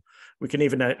classification. We can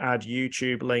even add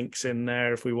YouTube links in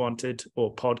there if we wanted,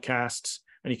 or podcasts,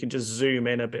 and you can just zoom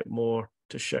in a bit more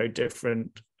to show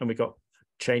different, and we got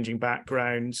changing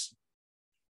backgrounds.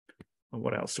 And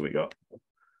what else do we got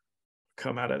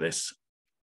come out of this?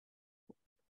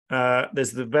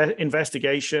 There's the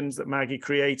investigations that Maggie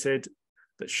created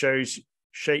that shows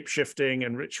shape-shifting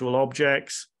and ritual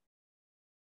objects.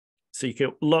 So you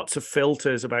get lots of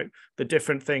filters about the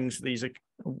different things these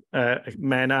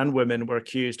men and women were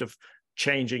accused of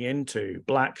changing into: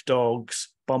 black dogs,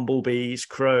 bumblebees,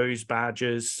 crows,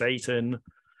 badgers, Satan,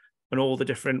 and all the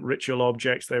different ritual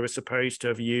objects they were supposed to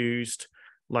have used,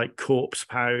 like corpse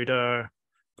powder,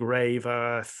 grave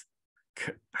earth,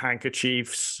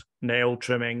 handkerchiefs, nail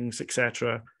trimmings,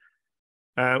 etc.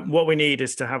 What we need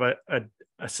is to have a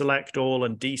select all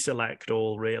and deselect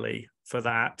all, really, for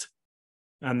that.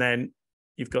 And then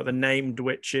you've got the named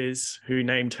witches, who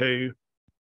named who,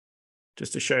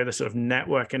 just to show the sort of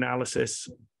network analysis.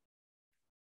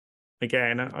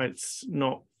 Again, it's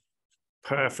not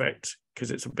perfect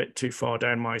because it's a bit too far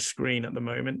down my screen at the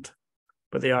moment.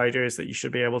 But the idea is that you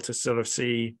should be able to sort of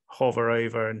hover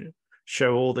over and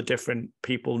show all the different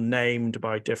people named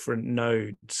by different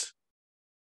nodes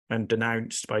and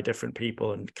denounced by different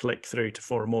people, and click through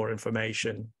for more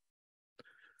information.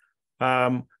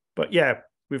 But yeah,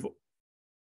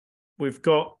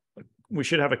 we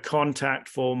should have a contact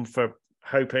form for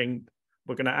hoping.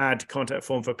 We're going to add contact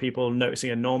form for people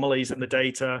noticing anomalies in the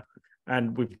data,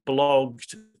 and we've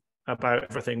blogged about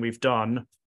everything we've done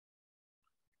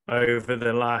over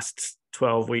the last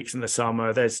 12 weeks in the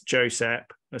summer. There's Josep,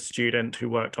 a student who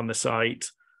worked on the site,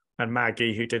 and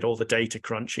Maggie, who did all the data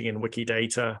crunching in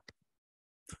Wikidata.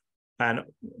 And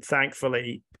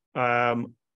thankfully,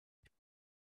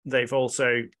 they've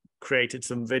also created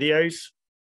some videos,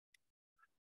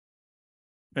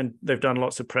 and they've done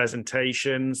lots of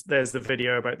presentations. There's the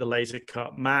video about the laser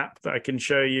cut map that I can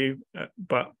show you,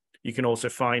 but you can also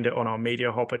find it on our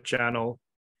Media Hopper channel.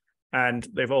 And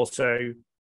they've also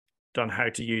done how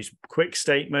to use quick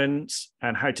statements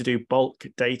and how to do bulk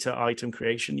data item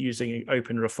creation using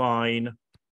OpenRefine,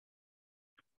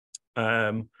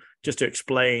 just to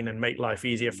explain and make life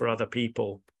easier for other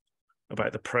people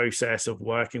about the process of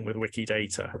working with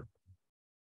Wikidata.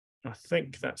 I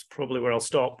think that's probably where I'll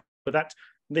stop. But that's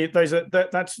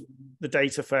the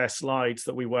data fair slides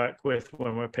that we work with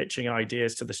when we're pitching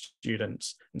ideas to the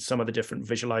students, and some of the different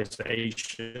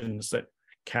visualizations that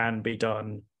can be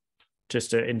done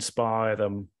just to inspire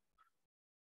them.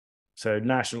 So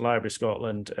National Library of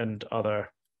Scotland and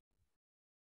other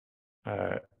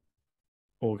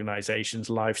organizations,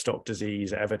 livestock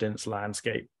disease, evidence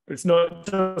landscape. It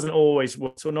doesn't always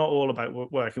work. So not all about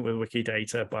working with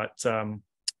Wikidata, but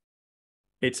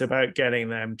it's about getting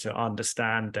them to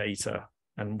understand data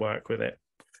and work with it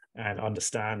and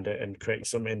understand it and create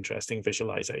some interesting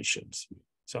visualizations.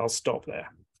 So I'll stop there.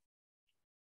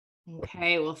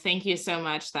 Okay, well, thank you so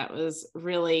much. That was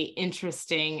really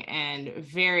interesting and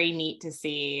very neat to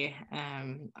see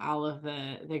all of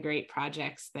the great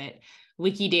projects that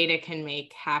Wikidata can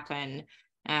make happen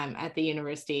at the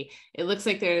university. It looks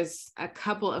like there's a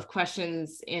couple of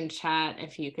questions in chat.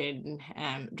 If you could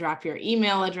drop your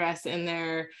email address in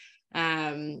there.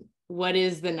 What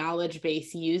is the knowledge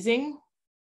base using?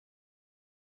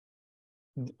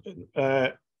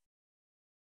 The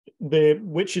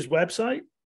Witch's website?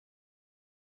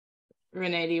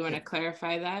 Renee, do you want to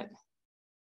clarify that?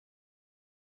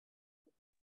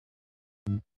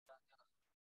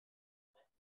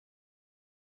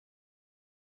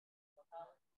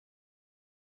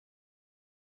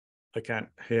 I can't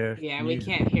hear. Yeah, we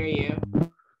can't hear you.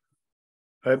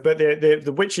 But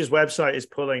the Witches website is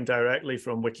pulling directly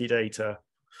from Wikidata.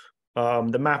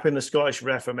 The Mapping the Scottish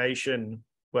Reformation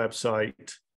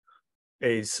website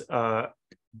is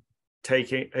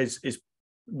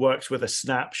works with a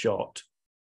snapshot,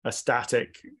 a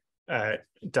static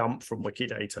dump from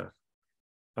Wikidata.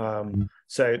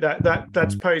 So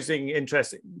that's posing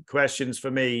interesting questions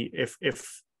for me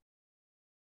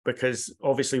because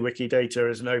obviously Wikidata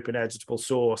is an open editable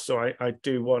source. So I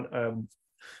do want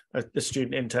the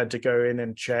student intern to go in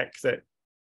and check that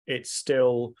it's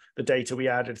still the data we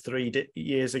added 3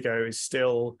 years ago is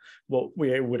still what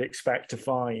we would expect to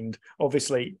find.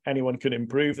 Obviously, anyone can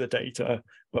improve the data,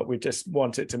 but we just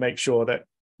wanted to make sure that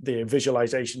the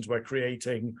visualizations we're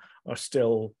creating are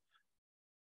still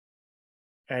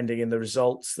ending in the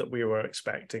results that we were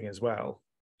expecting as well.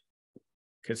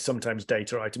 Because sometimes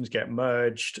data items get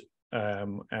merged,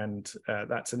 and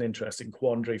that's an interesting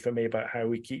quandary for me about how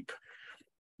we keep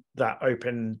that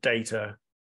open data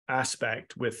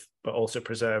aspect but also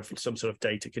preserve some sort of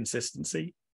data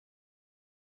consistency.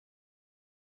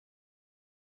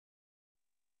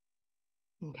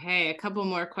 Okay, a couple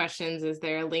more questions. Is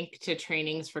there a link to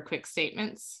trainings for quick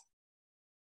statements?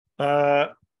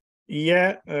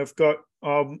 Yeah, I've got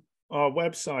our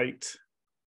website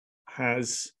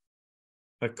has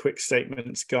a quick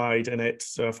statements guide in it.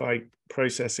 So if I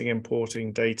processing,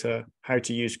 importing data, how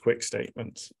to use quick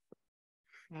statements.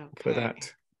 Okay. For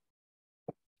that.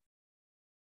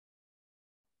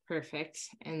 Perfect.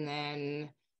 And then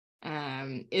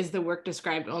is the work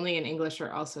described only in English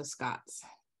or also Scots?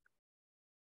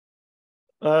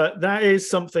 That is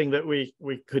something that we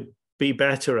could be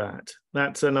better at.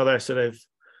 That's another sort of,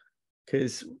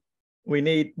 because we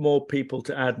need more people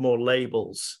to add more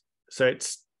labels. So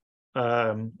it's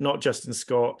not just in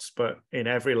Scots, but in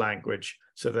every language,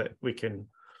 so that we can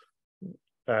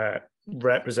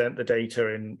represent the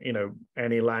data in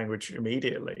any language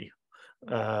immediately.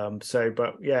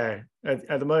 But yeah,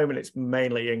 at the moment it's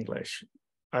mainly English.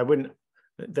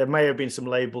 There may have been some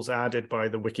labels added by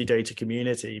the Wikidata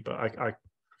community, but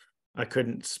I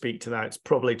couldn't speak to that. It's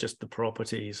probably just the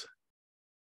properties.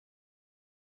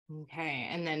 Okay,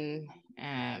 and then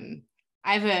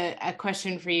I have a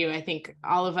question for you. I think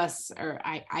all of us, or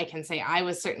I can say I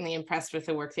was certainly impressed with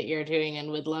the work that you're doing and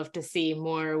would love to see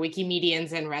more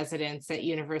Wikimedians and residents at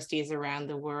universities around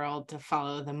the world to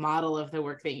follow the model of the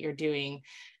work that you're doing.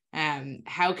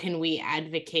 How can we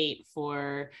advocate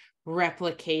for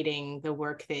replicating the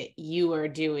work that you are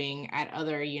doing at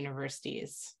other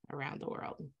universities around the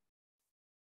world?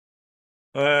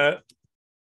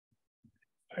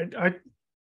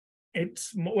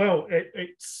 It's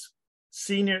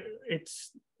senior,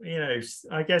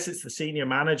 I guess it's the senior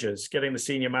managers, getting the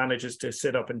senior managers to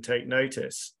sit up and take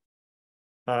notice.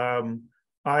 I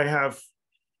have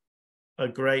a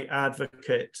great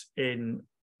advocate in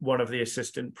one of the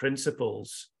assistant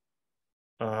principals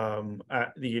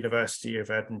at the University of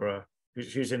Edinburgh,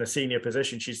 who's in a senior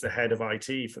position. She's the head of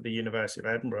IT for the University of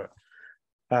Edinburgh.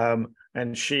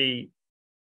 And she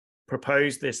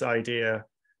proposed this idea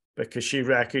because she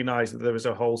recognized that there was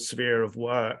a whole sphere of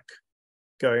work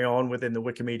going on within the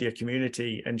Wikimedia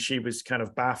community, and she was kind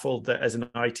of baffled that as an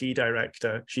IT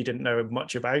director, she didn't know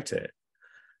much about it.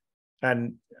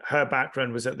 And her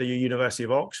background was at the University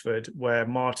of Oxford, where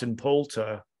Martin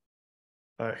Poulter,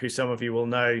 who some of you will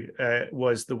know,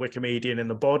 was the Wikimedian in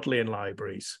the Bodleian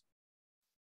libraries.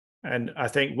 And I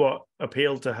think what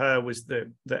appealed to her was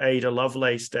the Ada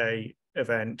Lovelace Day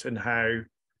event and how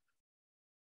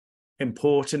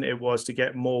important it was to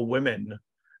get more women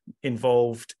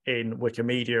involved in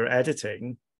Wikimedia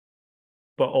editing,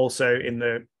 but also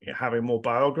in having more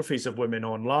biographies of women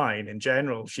online in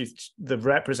general. The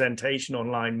representation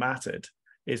online mattered,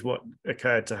 is what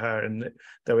occurred to her, and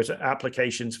there was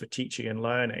applications for teaching and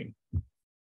learning.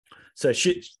 So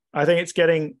I think it's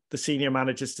getting the senior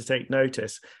managers to take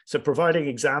notice. So providing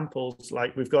examples,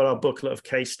 like we've got our booklet of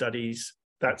case studies,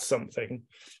 that's something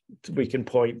we can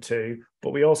point to. But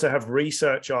we also have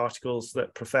research articles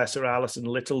that Professor Alison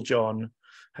Littlejohn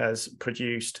has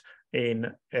produced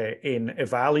in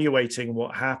evaluating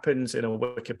what happens in a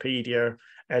Wikipedia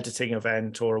editing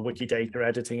event or a Wikidata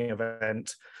editing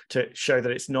event, to show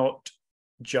that it's not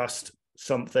just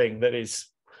something that is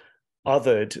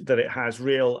othered, that it has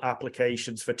real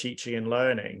applications for teaching and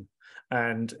learning.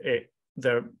 And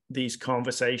these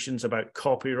conversations about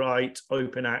copyright,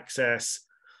 open access,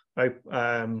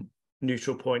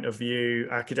 neutral point of view,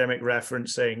 academic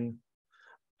referencing,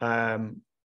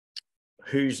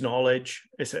 whose knowledge,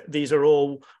 these are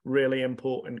all really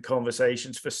important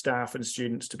conversations for staff and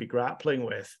students to be grappling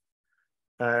with.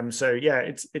 So yeah,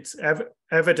 it's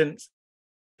evident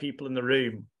people in the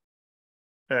room,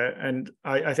 and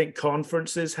I think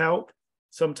conferences help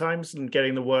sometimes in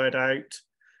getting the word out,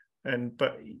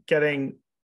 but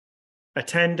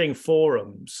attending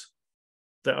forums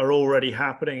that are already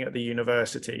happening at the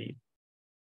university,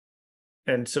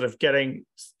 and sort of getting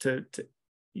to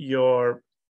your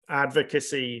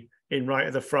advocacy in right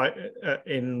of the front,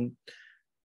 in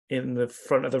the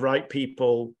front of the right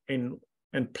people,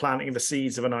 and planting the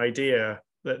seeds of an idea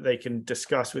that they can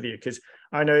discuss with you. Because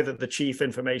I know that the chief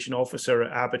information officer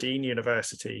at Aberdeen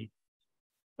University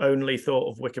only thought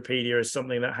of Wikipedia as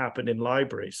something that happened in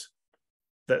libraries,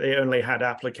 that they only had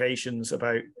applications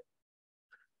about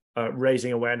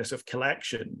raising awareness of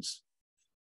collections.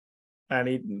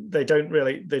 And they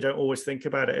don't always think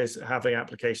about it as having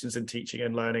applications in teaching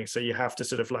and learning. So you have to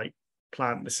sort of like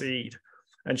plant the seed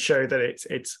and show that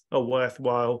it's a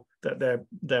worthwhile, that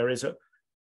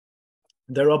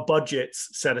there are budgets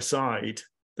set aside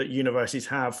that universities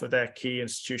have for their key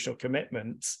institutional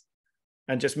commitments,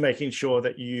 and just making sure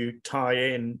that you tie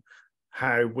in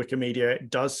how Wikimedia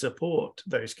does support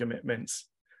those commitments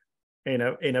in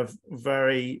a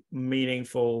very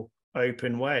meaningful,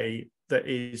 open way that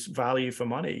is value for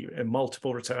money and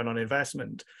multiple return on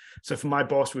investment. So for my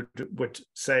boss would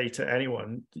say to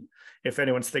anyone, if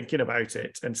anyone's thinking about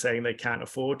it and saying they can't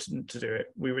afford to do it,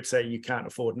 we would say you can't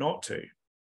afford not to,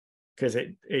 because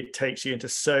it takes you into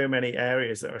so many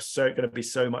areas that are going to be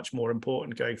so much more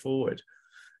important going forward.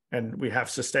 And we have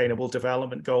sustainable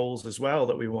development goals as well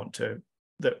that we want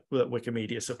that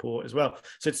Wikimedia support as well.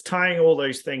 So it's tying all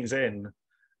those things in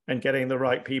and getting the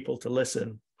right people to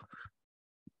listen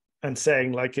and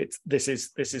saying like this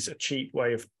is a cheap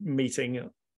way of meeting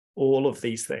all of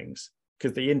these things,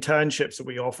 because the internships that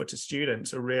we offer to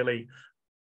students are really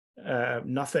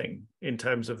nothing in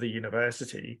terms of the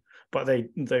university, but they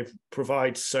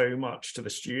provide so much to the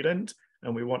student,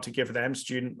 and we want to give them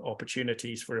student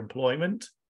opportunities for employment.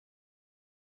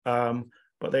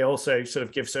 But they also sort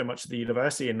of give so much to the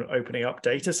university in opening up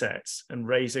data sets and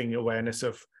raising awareness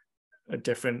of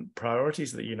different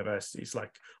priorities of the universities,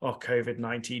 like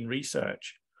COVID-19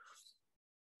 research.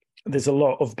 There's a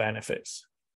lot of benefits.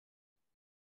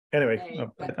 Anyway,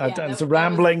 it's a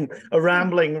rambling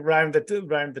around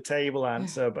the table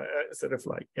answer, but sort of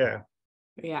like, yeah.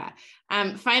 Yeah.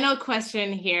 Final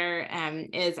question here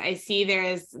is, I see there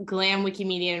is GLAM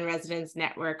Wikimedian Residence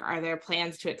Network. Are there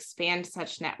plans to expand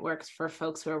such networks for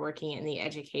folks who are working in the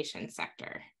education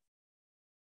sector?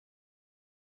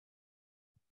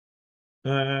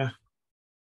 Is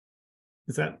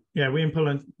that, yeah, we in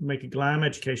Poland make a GLAM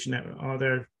education network. Are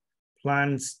there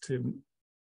plans to,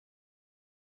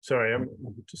 sorry, I'm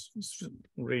just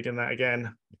reading that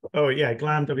again. Oh yeah,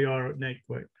 GLAM WR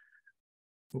network.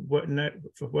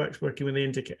 For working with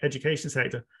the education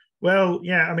sector. Well,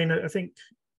 yeah, I mean, I think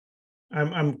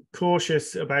I'm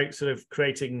cautious about sort of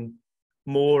creating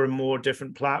more and more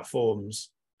different platforms.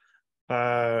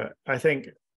 I think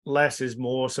less is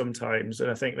more sometimes,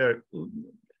 and I think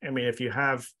if you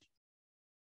have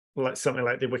like something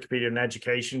like the Wikipedian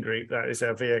Education Group, that is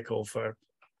a vehicle for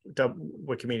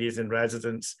Wikimedians in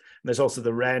residence. And there's also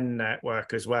the WREN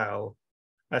network as well.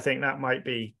 I think that might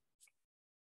be,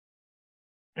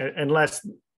 unless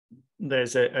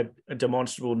there's a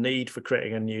demonstrable need for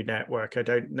creating a new network, I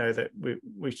don't know that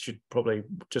we should probably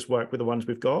just work with the ones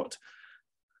we've got.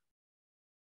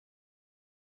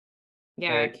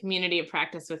 Yeah, community of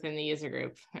practice within the user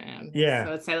group.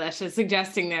 Yeah. So Sailesh is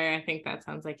suggesting there. I think that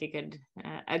sounds like a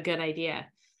good idea.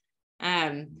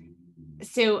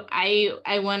 So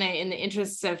I want to, in the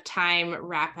interest of time,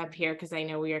 wrap up here, because I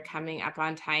know we are coming up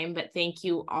on time, but thank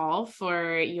you all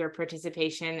for your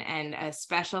participation, and a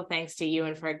special thanks to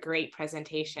Ewan for a great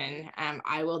presentation.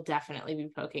 I will definitely be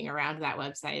poking around that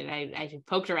website. I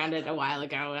poked around it a while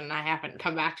ago and I haven't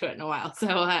come back to it in a while.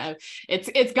 So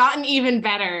it's gotten even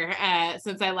better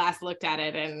since I last looked at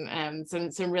it, and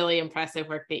some really impressive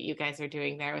work that you guys are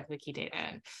doing there with Wikidata,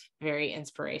 and very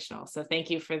inspirational. So thank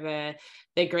you for the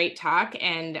great talk,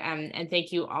 and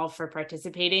thank you all for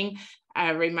participating.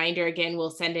 A reminder again, we'll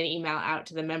send an email out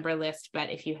to the member list, but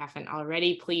if you haven't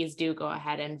already, please do go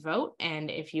ahead and vote. And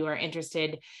if you are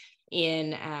interested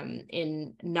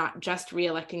in not just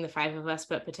re-electing the 5 of us,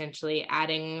 but potentially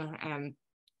adding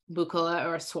Bukula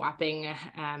or swapping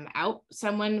out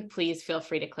someone, please feel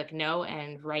free to click no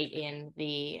and write in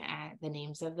the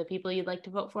names of the people you'd like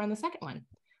to vote for on the second one.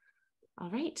 All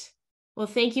right. Well,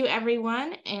 thank you,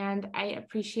 everyone. And I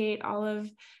appreciate all of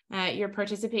your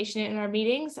participation in our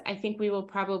meetings. I think we will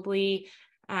probably,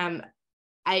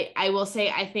 I will say,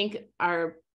 I think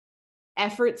our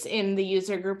efforts in the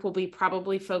user group will be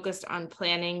probably focused on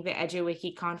planning the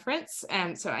EduWiki conference.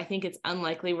 So I think it's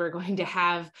unlikely we're going to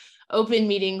have open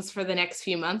meetings for the next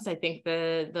few months. I think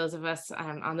those of us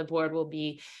on the board will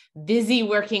be busy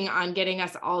working on getting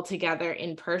us all together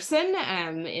in person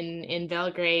in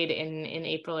Belgrade in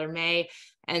April or May.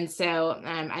 And so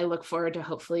I look forward to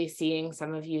hopefully seeing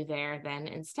some of you there then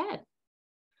instead.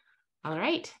 All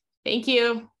right. Thank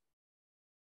you.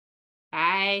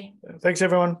 Bye. Thanks,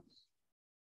 everyone.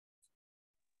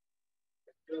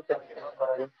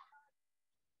 Bye.